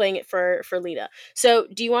now I'm just playing it for Lita. So,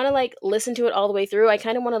 do you want to like listen to it all the way through? I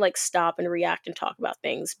kind of want to like stop and react and talk about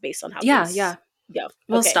things based on how Yeah, things yeah. go.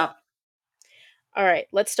 We'll Okay. stop. All right,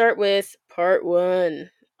 let's start with part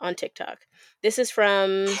 1 on TikTok. This is from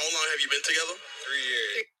How long have you been together? 3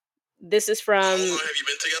 years. This is from How long have you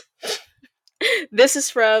been together? This is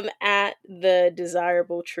from at the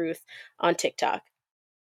desirable truth on TikTok.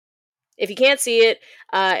 If you can't see it,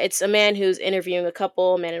 it's a man who's interviewing a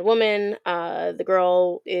couple, man and woman. The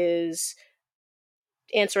girl is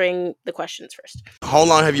answering the questions first. How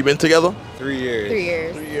long have you been together? 3 years. 3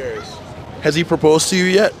 years. 3 years. Has he proposed to you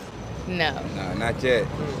yet? No. No, not yet.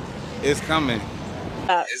 It's coming.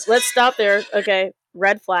 Let's stop there. Okay,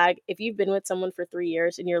 red flag. If you've been with someone for 3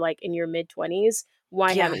 years and you're like in your mid-20s,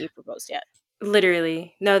 why Yeah. haven't you proposed yet?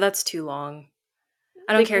 Literally. No, that's too long.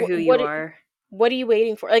 I don't Like, care who you are. what are you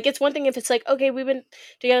waiting for? Like, it's one thing if it's like, okay, we've been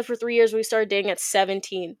together for 3 years, we started dating at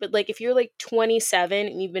 17. But like, if you're like 27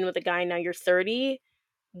 and you've been with a guy and now you're 30,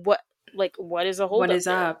 what what is a What holdup is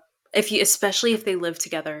there? up? Especially if they live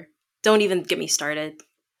together. Don't even get me started.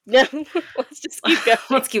 No, let's just keep going.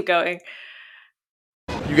 Let's keep going.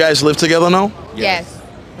 You guys live together now? Yes.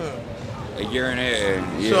 A year and a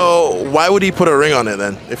half. Yeah. So why would he put a ring on it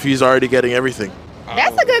then if he's already getting everything?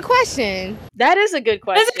 That's a good question. That is a good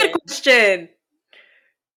question. That's a good question.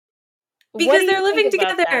 What Because do you they're living think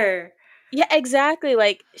about that? together. Yeah, exactly.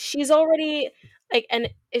 Like, she's already like, and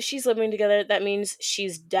if she's living together, that means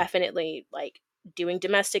she's definitely like doing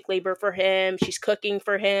domestic labor for him. She's cooking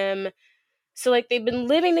for him. So like, they've been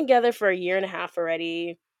living together for a year and a half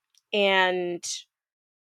already, and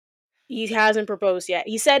he hasn't proposed yet.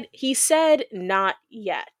 He said not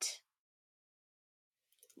yet.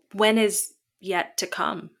 When is yet to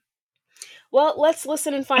come? Well, let's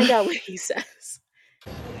listen and find out what he says.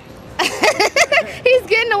 He's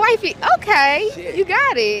getting a wifey. Okay, Shit. you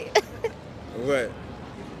got it. What?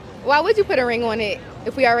 Why would you put a ring on it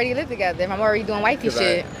if we already live together? If I'm already doing wifey Because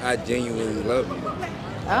shit. I genuinely love you.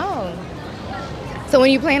 Oh. So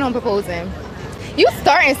when you plan on proposing, you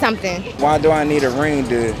starting something. Why do I need a ring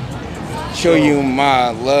to show you my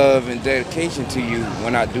love and dedication to you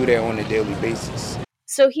when I do that on a daily basis?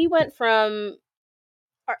 So he went from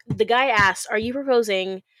the guy asked, "Are you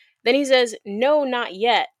proposing?" Then he says, "No, not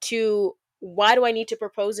yet," to "Why do I need to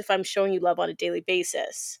propose if I'm showing you love on a daily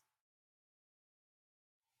basis?"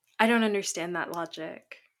 I don't understand that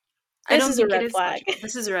logic. This is a red flag. Logical.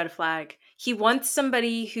 This is a red flag. He wants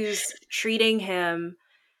somebody who's treating him,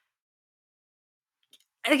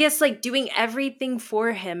 I guess, like doing everything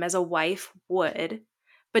for him as a wife would,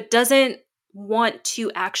 but doesn't want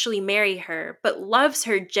to actually marry her, but loves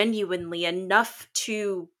her genuinely enough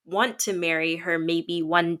to want to marry her maybe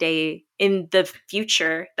one day in the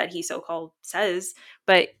future that he so-called says.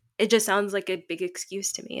 But it just sounds like a big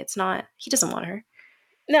excuse to me. It's not. He doesn't want her.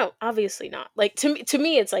 No, obviously not. Like to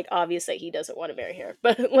me it's like obvious that he doesn't want to marry her.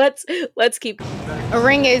 But let's keep. A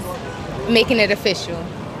ring is making it official.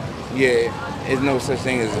 Yeah, there's no such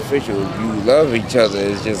thing as official. You love each other.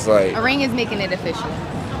 It's just like A ring is making it official.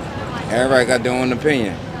 everybody got their own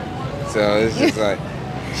opinion. So it's just like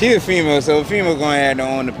she's a female, so a female gonna have their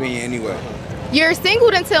own opinion anyway. You're single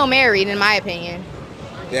until married, in my opinion.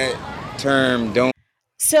 That term don't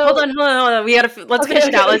So Hold on. We gotta let's finish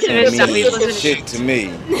it out. Let's finish it out. mean Let's finish shit to me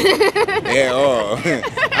at all.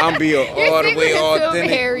 I'm being all the way single until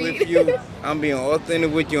authentic married. with you. I'm being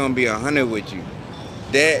authentic with you. I'm being 100 with you.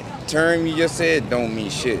 That term you just said don't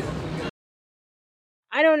mean shit.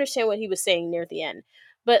 I don't understand what he was saying near the end.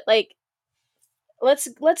 But like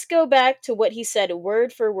let's go back to what he said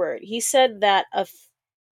word for word. He said that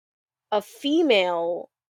a female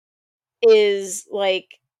is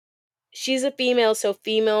like she's a female, so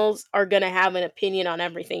females are going to have an opinion on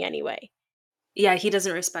everything anyway. Yeah, he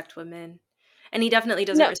doesn't respect women. And he definitely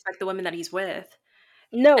doesn't No. respect the women that he's with.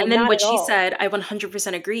 No, And then not what at she all. said, I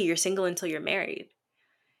 100% agree. You're single until you're married.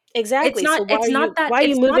 Exactly. So It's not that, why are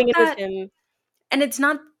you it's not moving in with that, him? and it's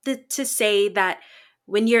not to say that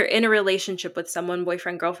when you're in a relationship with someone,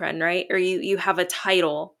 boyfriend, girlfriend, right? Or you have a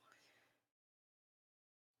title,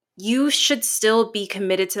 you should still be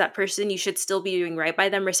committed to that person. You should still be doing right by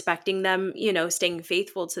them, respecting them, staying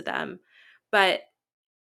faithful to them. But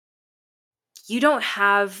you don't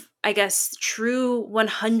have, I guess, true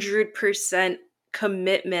 100%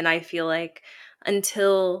 commitment, I feel like,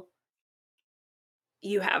 until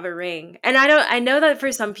you have a ring. And I know that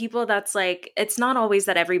for some people that's like, it's not always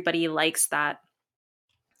that everybody likes that,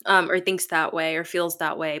 or thinks that way or feels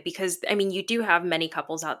that way, because I mean, you do have many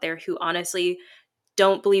couples out there who honestly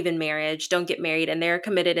don't believe in marriage, don't get married, and they're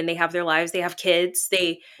committed and they have their lives, they have kids,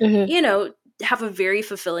 they, Mhm. have a very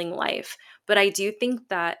fulfilling life. But I do think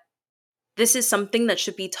that this is something that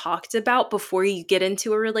should be talked about before you get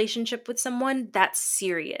into a relationship with someone that's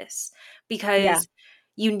serious, Yeah. because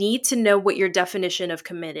you need to know what your definition of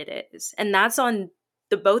committed is. And that's on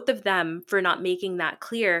the both of them for not making that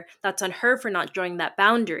clear. That's on her for not drawing that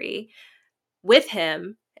boundary with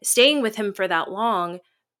him, staying with him for that long,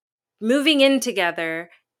 moving in together,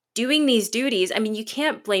 doing these duties. I mean, you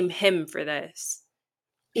can't blame him for this,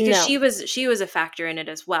 because No. she was a factor in it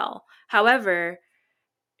as well. However,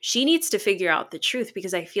 she needs to figure out the truth,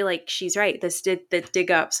 because I feel like she's right. This did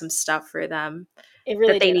dig up some stuff for them It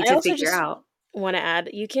really that they did. need I to also figure just out. want to add,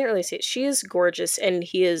 you can't really see it. She is gorgeous and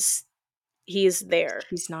he is there.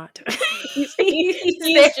 He's not. He's He's he's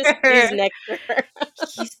there. next to her.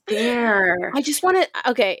 He's there. I just want to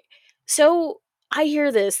okay. So I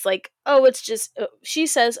hear this like, oh, it's just she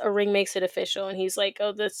says a ring makes it official and he's like,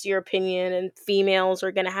 oh, that's your opinion and females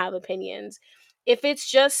are going to have opinions. If it's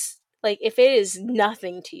just like if it is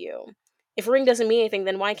nothing to you, if a ring doesn't mean anything,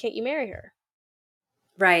 then why can't you marry her?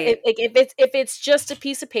 Right. If it's just a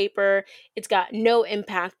piece of paper, it's got no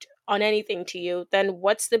impact on anything to you, then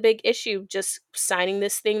what's the big issue just signing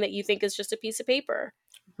this thing that you think is just a piece of paper?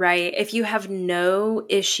 Right. If you have no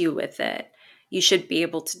issue with it, you should be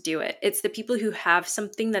able to do it. It's the people who have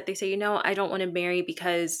something that they say, I don't want to marry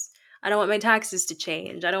because I don't want my taxes to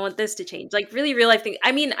change. I don't want this to change. Like really real life thing.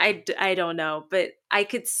 I mean, I don't know, but I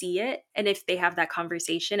could see it. And if they have that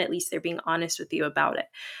conversation, at least they're being honest with you about it.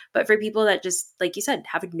 But for people that just, like you said,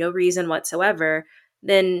 have no reason whatsoever,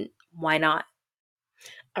 then why not?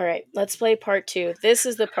 All right, let's play part 2. This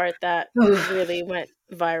is the part that really went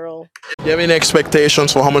viral. Do you have any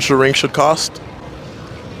expectations for how much the ring should cost?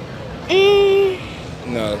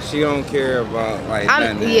 No, she don't care about like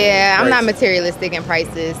I'm nothing. not materialistic in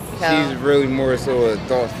prices. So. She's really more so a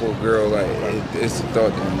thoughtful girl. Like it's a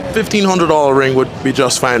thought in there. $1,500 ring would be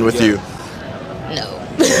just fine with you. No.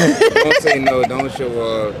 Don't say no. Don't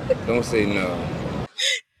show up. Don't say no.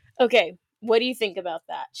 Okay, what do you think about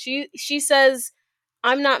that? She says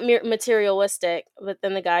I'm not materialistic, but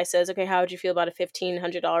then the guy says, "Okay, how would you feel about a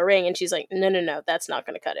 $1,500 ring?" And she's like, "No, that's not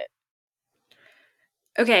going to cut it."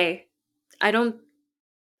 Okay. I don't.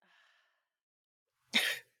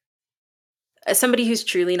 As somebody who's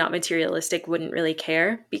truly not materialistic wouldn't really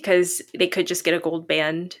care, because they could just get a gold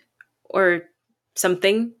band or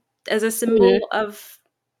something as a symbol of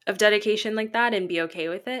dedication like that and be okay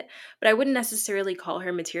with it. But I wouldn't necessarily call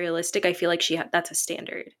her materialistic. I feel like that's a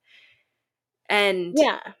standard. And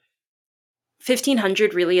Yeah.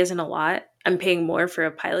 1,500 really isn't a lot. I'm paying more for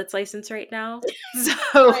a pilot's license right now.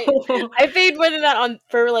 So Right. I paid more than that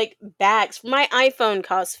for like bags. My iPhone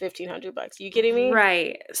costs $1,500. You kidding me?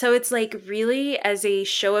 right. So it's like really as a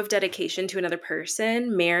show of dedication to another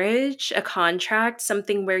person, marriage, a contract,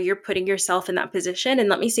 something where you're putting yourself in that position. And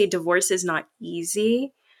let me say, divorce is not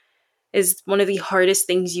easy, is one of the hardest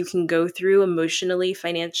things you can go through emotionally,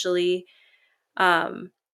 financially.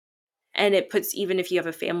 And it puts, even if you have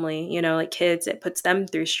a family, you know, like kids, it puts them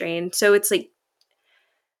through strain. So it's like,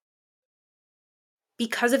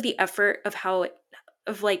 because of the effort of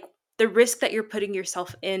of like the risk that you're putting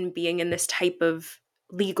yourself in being in this type of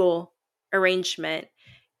legal arrangement,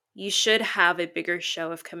 you should have a bigger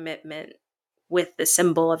show of commitment with the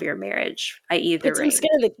symbol of your marriage, i.e. the ring.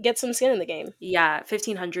 Get some skin in the game. Yeah,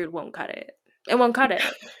 1,500 won't cut it. It won't cut it.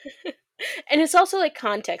 And it's also like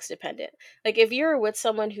context dependent. Like if you're with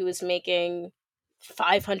someone who is making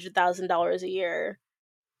 $500,000 a year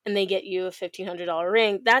and they get you a $1,500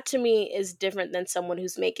 ring, that to me is different than someone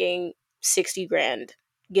who's making 60 grand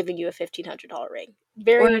giving you a $1,500 ring. Or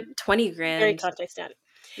Very, 20 very grand. context dependent.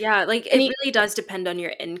 Yeah, like And it really does depend on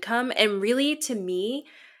your income. And really, to me,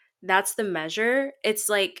 that's the measure. It's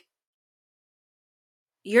like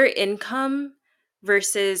your income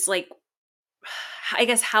versus like, I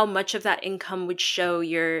guess, how much of that income would show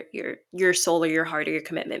your soul or your heart or your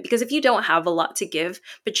commitment. Because if you don't have a lot to give,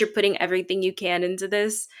 but you're putting everything you can into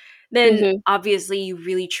this, then obviously you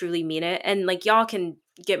really truly mean it. And like y'all can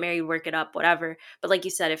get married, work it up, whatever. But like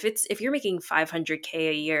you said, if you're making 500K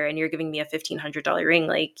a year and you're giving me a $1,500 ring,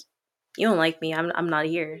 like you don't like me, I'm not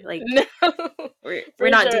here. Like no, we're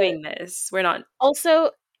not doing this. We're not.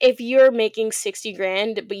 Also, if you're making 60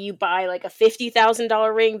 grand but you buy like a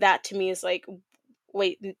 $50,000 ring, that to me is like,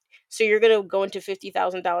 wait, so you're gonna go into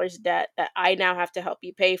 $50,000 debt that I now have to help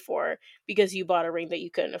you pay for because you bought a ring that you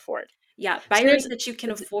couldn't afford. Yeah, buy So a ring that you can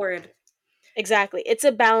afford. exactly, it's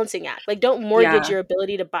a balancing act. Like, don't mortgage your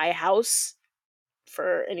ability to buy a house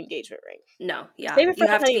for an engagement ring. No, yeah, Save it for you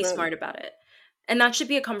the have to be honeymoon. smart about it. And that should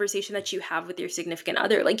be a conversation that you have with your significant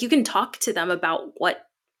other. Like you can talk to them about what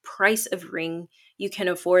price of ring you can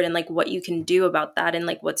afford and like what you can do about that and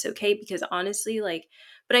like what's okay, because honestly, like,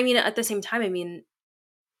 but I mean at the same time, I mean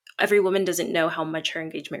every woman doesn't know how much her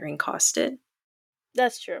engagement ring costed.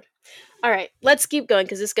 That's true. All right, let's keep going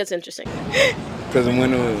because this gets interesting. Because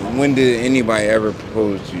when did anybody ever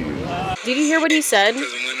propose to you? Did you hear what he said?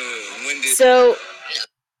 So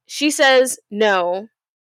she says no,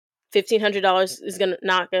 $1,500 is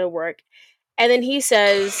not gonna work, and then he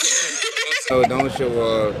says, No, don't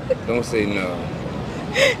show up. Don't say no.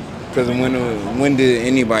 Because when did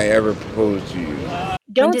anybody ever propose to you?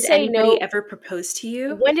 "Don't when did say anybody no." ever propose to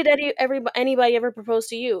you? When did anybody ever propose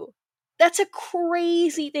to you? That's a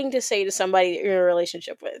crazy thing to say to somebody that you're in a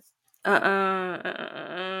relationship with.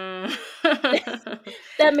 That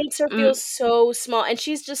makes her feel so small, and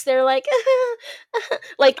she's just there like,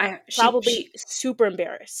 like probably super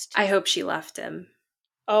embarrassed. I hope she left him.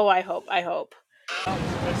 Oh, I hope.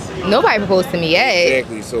 Nobody proposed to me yet.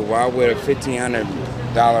 Exactly. So why would a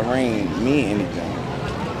 $1,500 ring mean anything?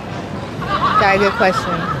 Got a good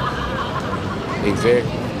question.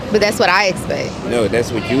 Exactly. But that's what I expect. No,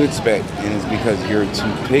 that's what you expect, and it's because you're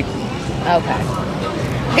too picky. Okay.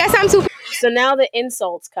 Guess I'm too. So now the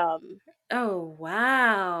insults come. Oh,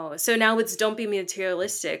 wow. So now it's don't be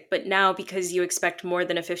materialistic, but now because you expect more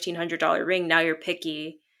than a $1,500 ring, now you're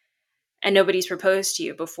picky and nobody's proposed to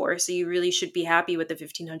you before. So you really should be happy with the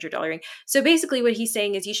 $1,500 ring. So basically what he's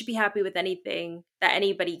saying is you should be happy with anything that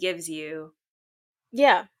anybody gives you.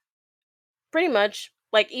 Yeah. Pretty much.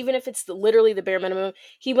 Like, even if it's literally the bare minimum,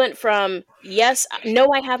 he went from, yes,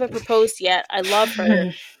 no, I haven't proposed yet, I love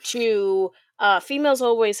her, to females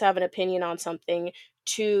always have an opinion on something,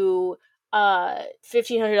 to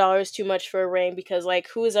 $1,500 too much for a ring because, like,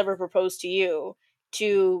 who has ever proposed to you,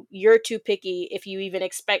 to you're too picky if you even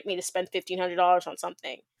expect me to spend $1,500 on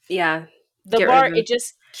something. Yeah. The bar, it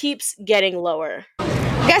just keeps getting lower.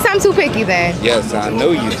 Guess I'm too picky then. Yes, I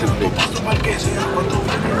know you too picky.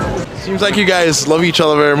 Seems like you guys love each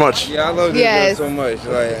other very much. Yeah, I love this girl so much.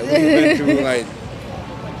 Like we've been through like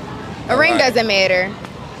a ring doesn't matter.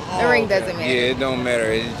 A ring doesn't matter. Yeah, it don't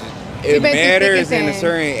matter. It matters in a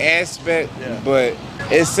certain aspect, but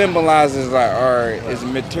it symbolizes like it's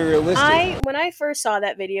materialistic. When I first saw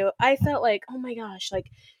that video, I felt like, oh my gosh, like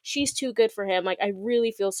she's too good for him. Like I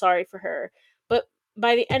really feel sorry for her. But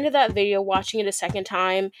by the end of that video, watching it a second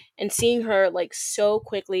time and seeing her like so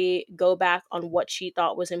quickly go back on what she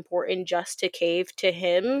thought was important just to cave to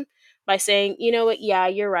him by saying, you know what, yeah,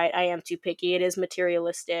 you're right, I am too picky. It is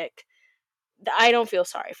materialistic. I don't feel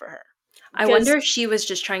sorry for her. I wonder if she was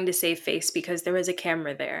just trying to save face because there was a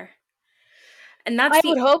camera there. And I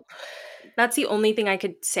would hope. that's the only thing I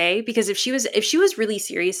could say, because if she was really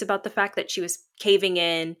serious about the fact that she was caving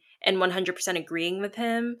in and 100% agreeing with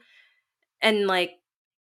him, and like,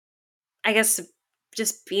 I guess,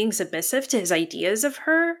 just being submissive to his ideas of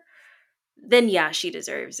her, then yeah, she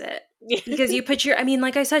deserves it. Because I mean,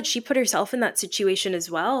 like I said, she put herself in that situation as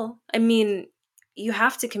well. I mean, you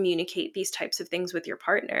have to communicate these types of things with your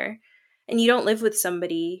partner. And you don't live with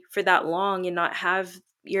somebody for that long and not have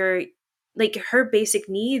your, like, her basic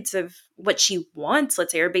needs of what she wants.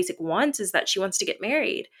 Let's say her basic wants is that she wants to get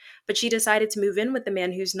married, but she decided to move in with the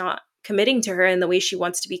man who's not committing to her in the way she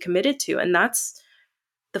wants to be committed to. And that's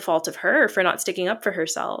the fault of her for not sticking up for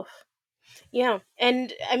herself. Yeah.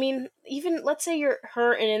 And I mean, even let's say you're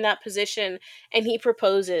her and in that position, and he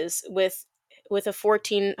proposes with a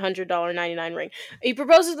 $1,400 99 ring. He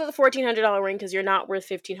proposes with a $1,400 ring because you're not worth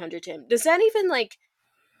 $1,500 to him. Does that even like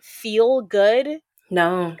feel good?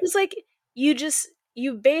 No. Because like you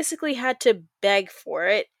basically had to beg for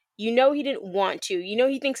it. You know he didn't want to. You know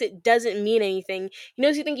he thinks it doesn't mean anything. He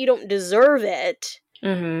knows you think you don't deserve it.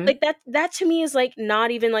 Mm-hmm. Like that to me is like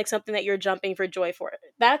not even like something that you're jumping for joy for.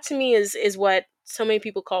 That to me is what so many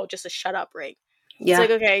people call just a shut up ring. Yeah. It's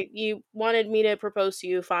like, okay, you wanted me to propose to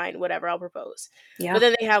you, fine, whatever, I'll propose. Yeah. But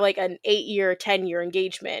then they have like an 8-year, 10-year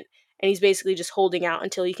engagement, and he's basically just holding out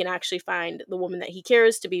until he can actually find the woman that he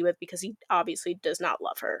cares to be with, because he obviously does not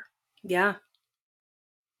love her. Yeah.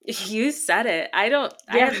 You said it. I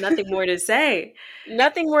have nothing more to say.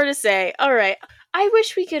 Nothing more to say. All right. I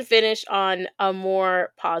wish we could finish on a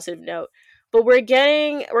more positive note, but we're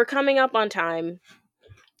coming up on time.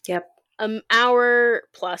 Yep. An hour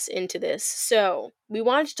plus into this. So we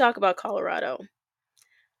wanted to talk about Colorado.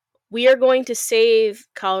 We are going to save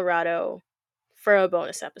Colorado for a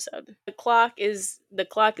bonus episode. The clock is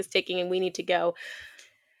ticking and we need to go.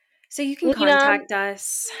 So you can contact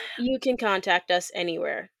us. You can contact us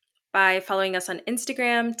anywhere. By following us on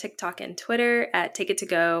Instagram, TikTok, and Twitter at Take It To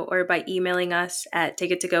Go, or by emailing us at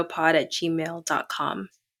takeitToGoPod@gmail.com.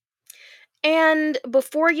 And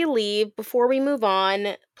before you leave, before we move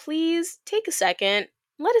on, please take a second.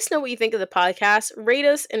 Let us know what you think of the podcast. Rate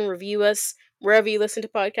us and review us wherever you listen to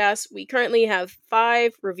podcasts. We currently have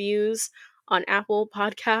 5 reviews on Apple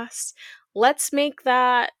Podcasts. Let's make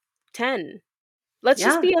that 10. Let's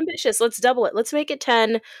just be ambitious. Let's double it. Let's make it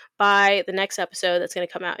 10 by the next episode that's going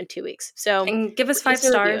to come out in 2 weeks. So, and give us 5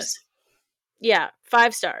 stars. Yeah,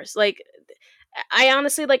 5 stars. Like, I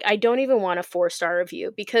honestly, like, I don't even want a 4-star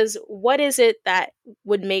review, because what is it that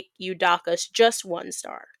would make you dock us just 1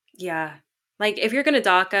 star? Yeah. Like, if you're going to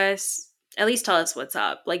dock us, at least tell us what's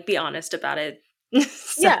up. Like, be honest about it.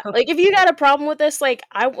 So. Yeah, like, if you got a problem with this, like,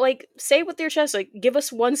 say with your chest, like, give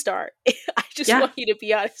us 1 star. I just want you to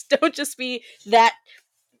be honest. Don't just be that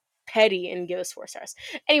petty and give us 4 stars.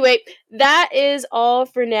 Anyway, that is all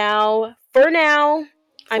for now.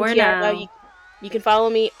 I'm Kiara. You can follow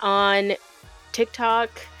me on TikTok,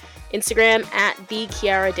 Instagram at the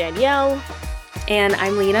Kiara Danielle. And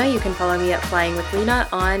I'm Lena. You can follow me at Flying with Lena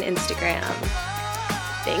on Instagram.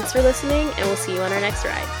 Thanks for listening, and we'll see you on our next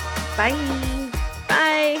ride. Bye.